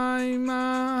your time.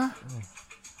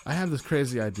 I have this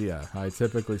crazy idea. I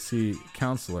typically see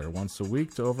counselor once a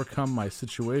week to overcome my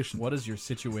situation. What is your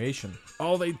situation?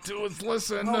 All they do is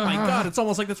listen. Oh my God, it's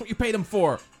almost like that's what you paid him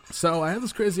for. So I have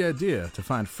this crazy idea to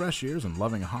find fresh ears and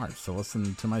loving hearts to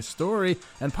listen to my story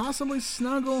and possibly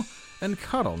snuggle and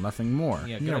cuddle, nothing more.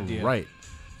 Yeah, good idea. Right.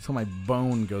 So my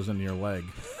bone goes into your leg.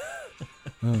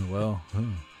 Oh, well,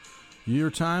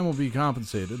 your time will be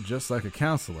compensated just like a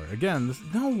counselor. Again,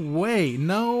 no way.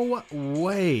 No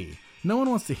one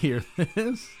wants to hear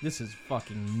this. This is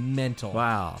fucking mental.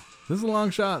 Wow. This is a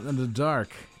long shot in the dark.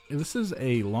 This is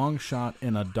a long shot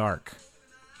in a dark,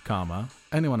 comma.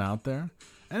 Anyone out there?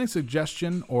 Any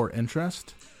suggestion or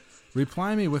interest?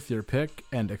 Reply me with your pick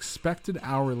and expected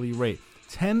hourly rate.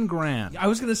 10 grand. I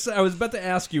was about to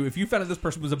ask you, if you found out this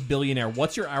person was a billionaire,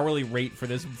 what's your hourly rate for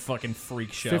this fucking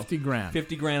freak show? 50 grand.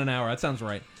 50 grand an hour. That sounds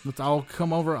right. I'll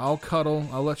come over. I'll cuddle.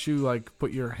 I'll let you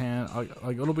put your hand.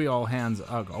 It'll be all hands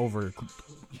over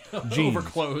jeans. Over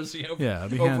clothes. Yeah. It'll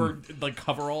be over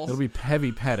coveralls. It'll be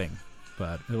heavy petting,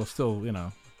 but it'll still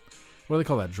what do they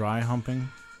call that? Dry humping.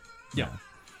 Yeah.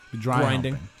 Dry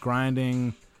Grinding. Humping.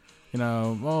 Grinding.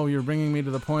 You're bringing me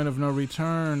to the point of no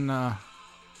return.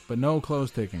 But no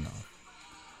clothes taking off.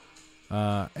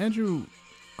 Andrew,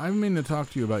 I mean to talk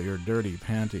to you about your dirty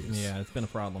panties. Yeah, it's been a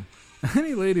problem.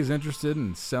 Any ladies interested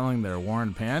in selling their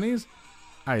worn panties?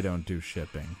 I don't do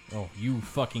shipping. Oh, you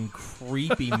fucking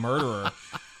creepy murderer.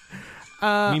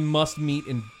 We must meet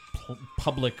in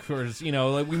public, or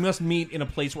we must meet in a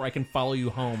place where I can follow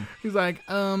you home. He's like,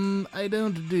 I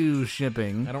don't do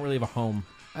shipping. I don't really have a home.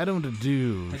 I don't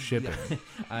do shipping.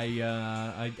 I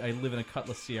live in a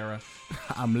Cutlass Sierra.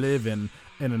 I'm living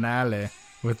in an alley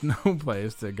with no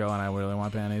place to go, and I really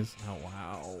want panties. Oh,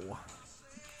 wow.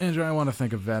 Andrew, I want to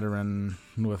thank a veteran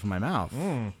with my mouth.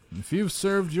 If you've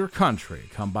served your country,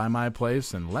 come by my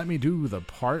place and let me do the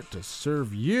part to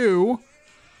serve you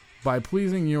by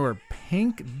pleasing your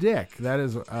pink dick. That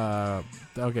is, okay,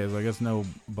 so I guess no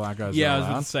black guys Yeah, are I was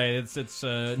allowed. going to say, it's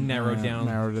narrowed down.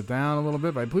 Narrowed it down a little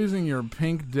bit by pleasing your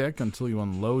pink dick until you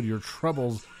unload your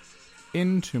troubles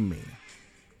into me.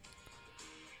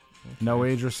 Okay. No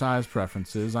age or size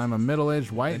preferences. I'm a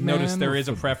middle-aged white man. Notice there is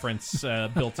a preference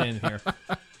built in here.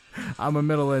 I'm a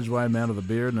middle-aged white man with a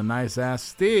beard and a nice ass.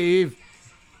 Steve!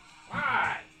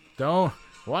 What?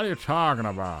 What are you talking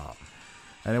about?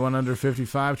 Anyone under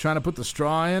 55 trying to put the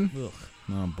straw in? Ugh.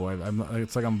 Oh boy,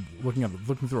 it's like I'm looking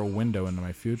through a window into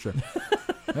my future.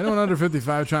 Anyone under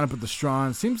 55 trying to put the straw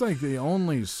in? Seems like the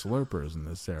only slurpers in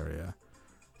this area.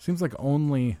 Ugh.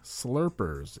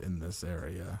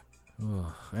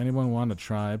 Anyone want to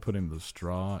try putting the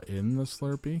straw in the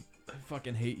Slurpee? I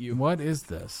fucking hate you. What is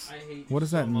this? I hate you What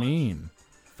does so that much. mean?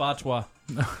 Fatwa.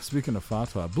 Speaking of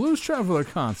Fatwa, Blues Traveler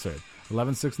concert,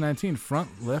 11/6/19,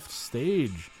 front left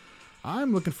stage.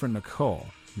 I'm looking for Nicole.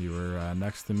 You were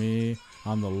next to me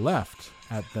on the left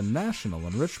at the National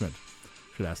in Richmond.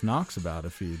 Should ask Knox about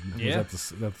if he was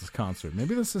at this concert.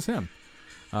 Maybe this is him.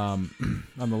 On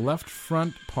the left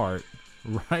front part,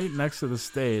 right next to the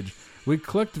stage, we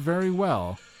clicked very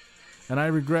well, and I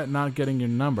regret not getting your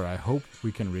number. I hope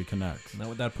we can reconnect. Not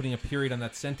without putting a period on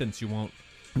that sentence, you won't.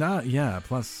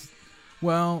 Plus,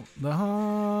 well, the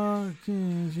heart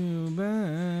gives you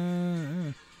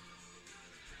back.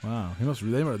 Wow,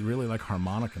 they really like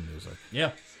harmonica music. Yeah.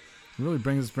 It really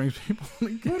brings people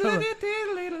together.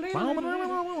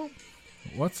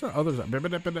 What's the other song? Pick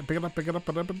it up.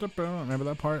 Remember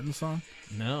that part in the song?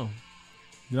 No.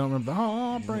 You don't remember? The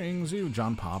heart brings you,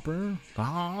 John Popper. The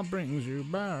heart brings you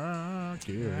back.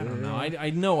 Yeah. I don't know.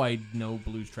 I know I know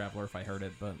Blues Traveler if I heard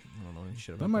it, but I don't know any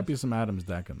shit about There might be some Adams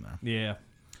Deck in there. Yeah.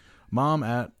 Mom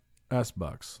at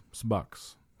Starbucks,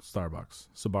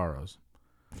 Sbarro's.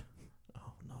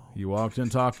 Oh, no. You walked in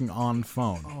talking on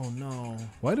phone. Oh, no.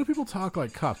 Why do people talk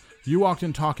like cops? You walked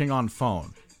in talking on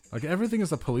phone. Like everything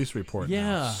is a police report now.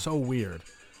 Yeah. So weird.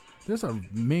 There's a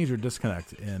major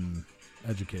disconnect in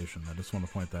education. I just want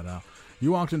to point that out.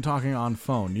 You walked in talking on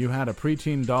phone. You had a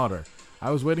preteen daughter.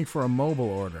 I was waiting for a mobile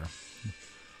order.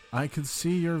 I could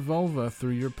see your vulva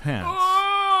through your pants.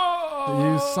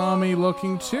 You saw me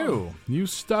looking too. You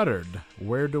stuttered.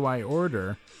 Where do I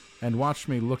order? And watched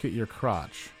me look at your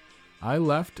crotch. I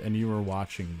left and you were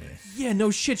watching me. Yeah,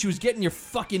 no shit. She was getting your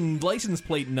fucking license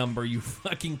plate number, you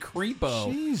fucking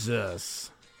creepo. Jesus.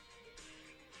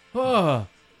 Ugh.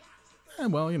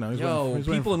 Well, he's Yo,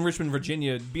 waiting people in Richmond,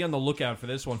 Virginia, be on the lookout for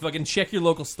this one. Fucking check your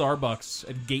local Starbucks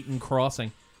at Gayton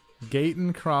Crossing.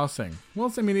 Gayton Crossing. Well,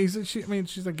 she's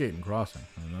at Gayton Crossing.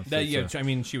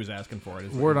 She was asking for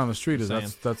it. Word on the street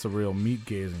is that's a real meat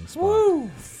gazing spot. Woo!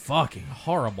 Fucking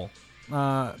horrible.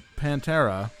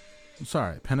 Panera.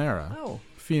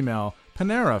 Oh.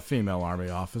 Panera female army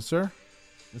officer.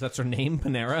 Is that her name,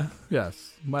 Panera?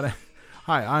 Yes. But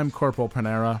hi, I'm Corporal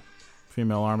Panera,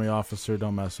 female army officer.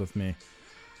 Don't mess with me.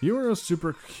 You were a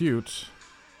super cute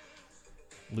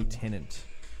Lieutenant.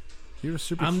 You were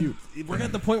super cute. We're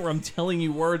at the point where I'm telling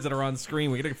you words that are on screen.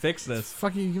 We gotta fix this.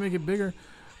 Fucking, you can make it bigger.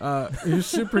 You're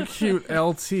super cute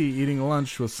LT eating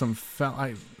lunch with some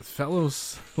fellow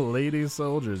lady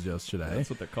soldiers yesterday. That's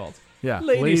what they're called. Yeah,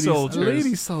 Lady soldiers.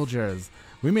 Lady soldiers.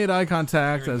 We made eye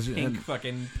contact They're as in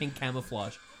pink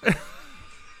camouflage.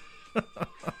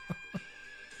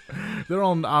 they're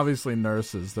all obviously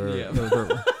nurses. They're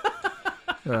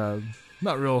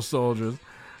not real soldiers.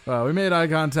 We made eye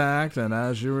contact, and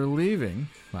as you were leaving,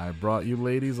 I brought you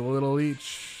ladies a little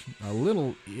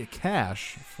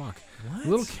cash. Fuck. What? A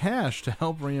little cash to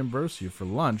help reimburse you for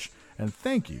lunch, and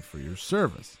thank you for your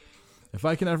service. If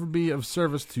I can ever be of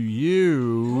service to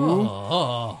you,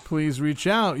 please reach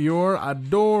out. You're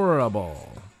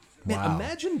adorable. Man, Wow.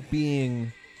 imagine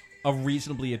being a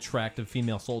reasonably attractive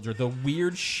female soldier. The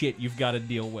weird shit you've got to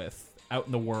deal with out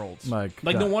in the world. Like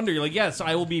no wonder you're like, yes,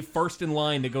 I will be first in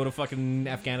line to go to fucking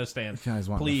Afghanistan. You guys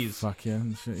want please? to fuck you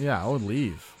and shit. Yeah, I would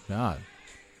leave. God,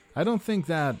 I don't think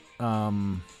that.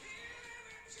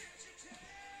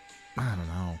 I don't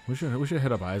know. We should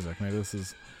hit up Isaac. Maybe this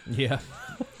is. Yeah.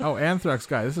 Oh, Anthrax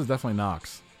Guy. This is definitely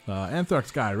Knox.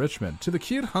 Anthrax Guy, Richmond. To the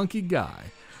cute, hunky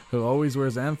guy who always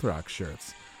wears Anthrax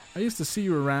shirts. I used to see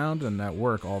you around and at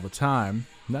work all the time.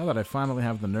 Now that I finally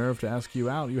have the nerve to ask you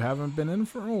out, you haven't been in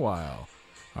for a while.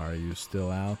 Are you still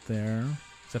out there?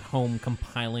 He's at home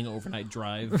compiling overnight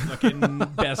drive, fucking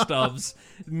best ofs.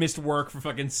 Missed work for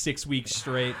fucking 6 weeks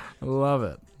straight. Love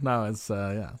it. No, it's,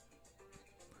 yeah.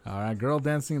 All right, girl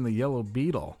dancing in the Yellow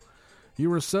Beetle. You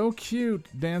were so cute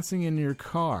dancing in your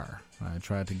car. I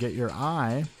tried to get your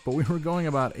eye, but we were going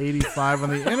about 85 on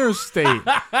the interstate.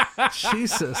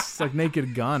 Jesus, it's like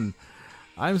Naked Gun.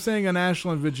 I'm staying in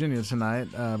Ashland, Virginia tonight,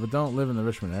 but don't live in the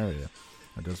Richmond area.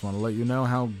 I just want to let you know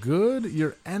how good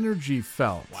your energy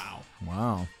felt.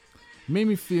 Wow. Made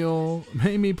me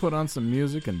put on some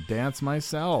music and dance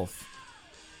myself.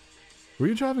 Were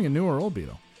you driving a new or old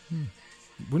Beetle?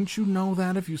 Wouldn't you know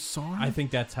that if you saw it? I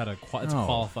think that's how to. It's a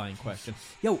qualifying question.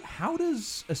 Yo, how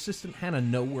does Assistant Hannah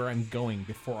know where I'm going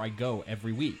before I go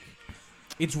every week?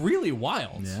 It's really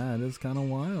wild. Yeah, it is kind of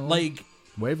wild. Like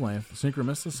wavelength,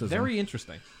 synchromysticism. Very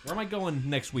interesting. Where am I going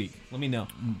next week? Let me know.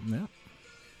 Yeah.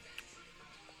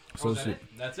 Associate.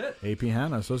 That's it. AP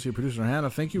Hannah, associate producer Hannah.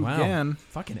 Thank you Wow. again.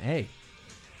 Fucking A.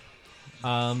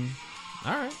 All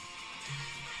right.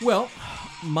 Well,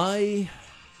 my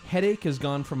headache has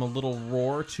gone from a little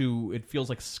roar to it feels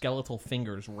like skeletal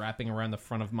fingers wrapping around the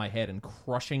front of my head and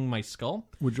crushing my skull.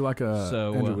 Would you like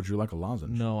Andrew, would you like a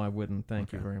lozenge? No, I wouldn't.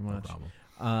 Thank you very much. No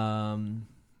problem.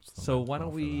 So why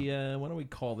don't we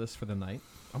call this for the night?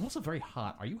 I'm also very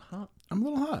hot. Are you hot? I'm a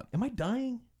little hot. Am I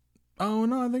dying? Oh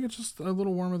no, I think it's just a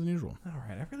little warmer than usual. All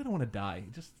right, I really don't want to die.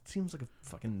 It just seems like a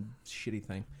fucking shitty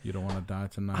thing. You don't want to die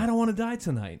tonight. I don't want to die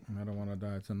tonight. I don't want to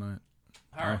die tonight.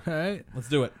 All right. Okay. Let's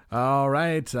do it. All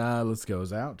right. Let's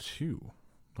goes out to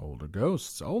Older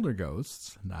Ghosts. Older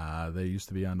Ghosts. They used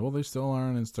to be on. Well, they still are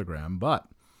on Instagram, but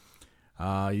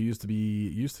you used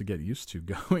to get used to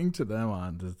going to them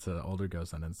on to Older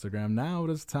Ghosts on Instagram. Now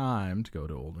it is time to go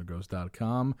to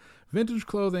olderghost.com. Vintage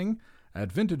clothing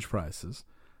at vintage prices,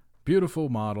 beautiful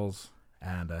models,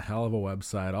 and a hell of a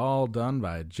website, all done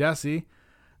by Jessie,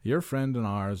 your friend and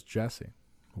ours, Jessie,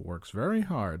 who works very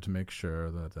hard to make sure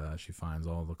that she finds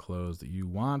all the clothes that you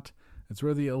want. It's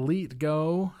where the elite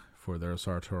go for their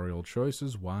sartorial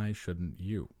choices. Why shouldn't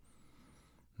you?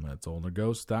 That's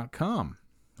olderghost.com.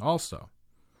 Also,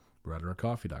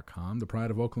 rhetoriccoffee.com, the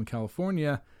pride of Oakland,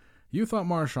 California. You thought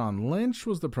Marshawn Lynch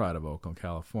was the pride of Oakland,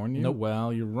 California. Nope.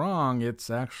 Well, you're wrong. It's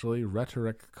actually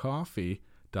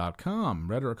rhetoriccoffee.com.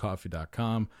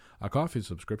 Rhetoriccoffee.com, a coffee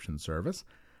subscription service.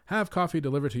 Have coffee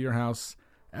delivered to your house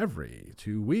every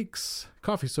 2 weeks.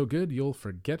 Coffee so good you'll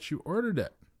forget you ordered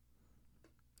it.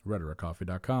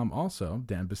 Rhetoriccoffee.com. Also,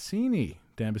 Dan Bassini.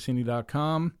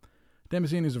 DanBassini.com. Dan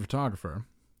Bassini is a photographer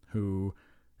who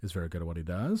is very good at what he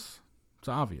does. It's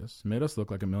obvious. Made us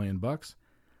look like $1 million.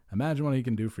 Imagine what he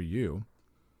can do for you.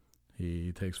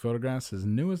 He takes photographs. His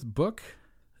newest book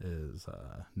is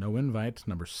No Invite,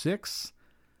 number 6.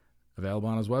 Available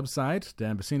on his website,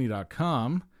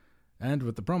 danbassini.com. And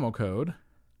with the promo code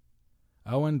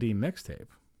OND Mixtape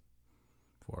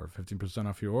for 15%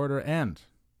 off your order. And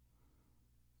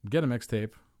get a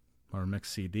mixtape or a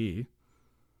mix CD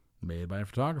made by a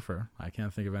photographer. I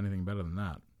can't think of anything better than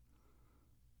that.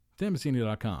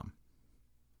 danbassini.com.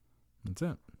 That's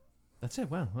it. That's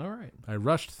it. Wow. All right. I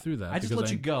rushed through that. I just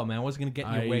let you go, man. I wasn't going to get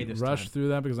in your way this time. I rushed through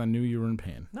that because I knew you were in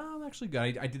pain. No, I'm actually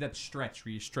good. I did that stretch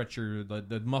where you stretch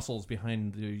the muscles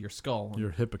behind your skull.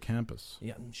 Your hippocampus.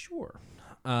 Yeah, sure.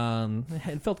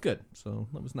 It felt good, so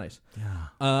that was nice. Yeah.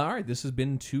 All right, this has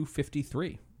been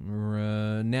 253.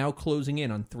 We're now closing in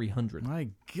on 300. My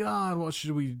God, what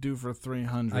should we do for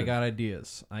 300? I got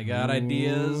ideas.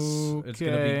 It's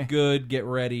gonna be good. Get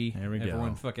ready. Here we go.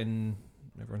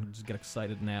 Everyone just get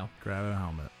excited now. Grab a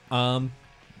helmet.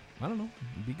 I don't know.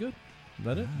 Be good. Is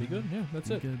that it? Be good. Yeah,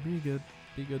 that's it. Be good. Be good.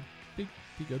 Be good. Be good.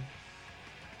 Be good.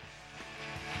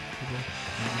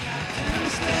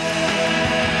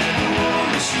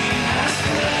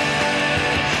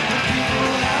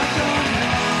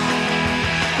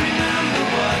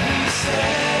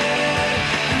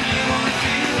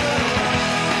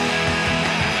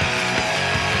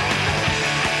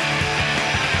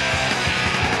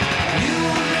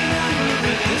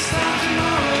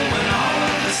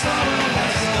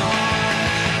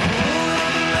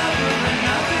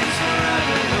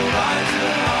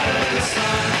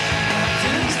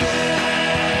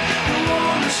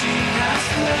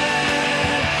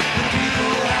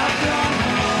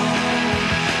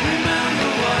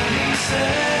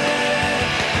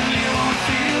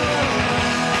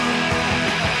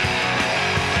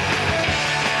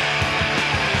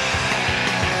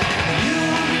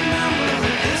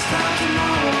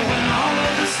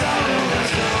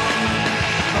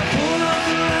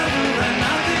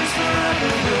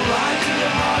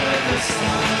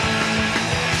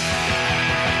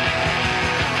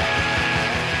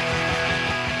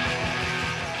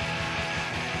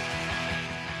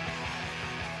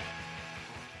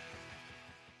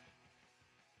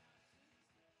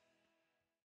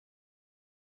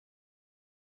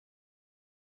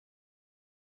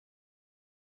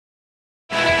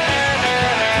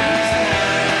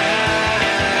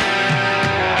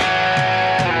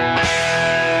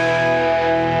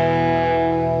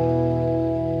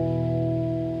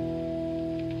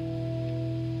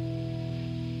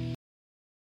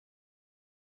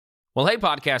 Well, hey,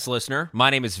 podcast listener. My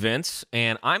name is Vince,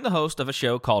 and I'm the host of a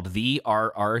show called The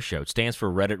RR Show. It stands for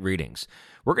Reddit Readings.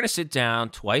 We're going to sit down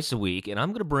twice a week, and I'm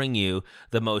going to bring you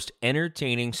the most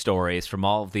entertaining stories from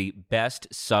all of the best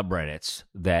subreddits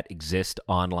that exist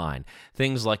online.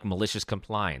 Things like malicious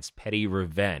compliance, petty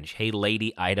revenge, hey,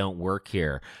 lady, I don't work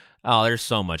here. Oh, there's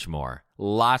so much more.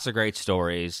 Lots of great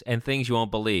stories and things you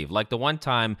won't believe. Like the one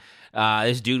time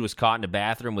this dude was caught in a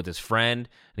bathroom with his friend,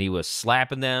 and he was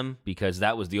slapping them because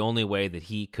that was the only way that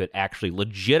he could actually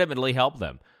legitimately help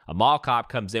them. A mall cop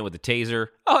comes in with a taser.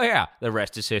 Oh, yeah, the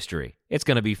rest is history. It's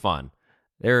going to be fun.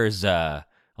 There's, I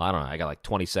don't know, I got like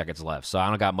 20 seconds left, so I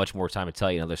don't got much more time to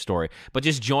tell you another story. But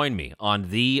just join me on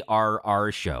The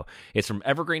RR Show. It's from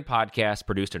Evergreen Podcast,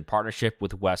 produced in partnership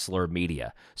with Wessler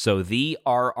Media. So The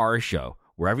RR Show,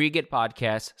 wherever you get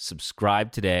podcasts,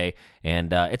 subscribe today.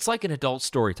 And it's like an adult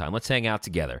story time. Let's hang out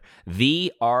together.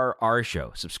 The RR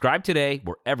Show. Subscribe today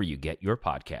wherever you get your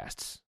podcasts.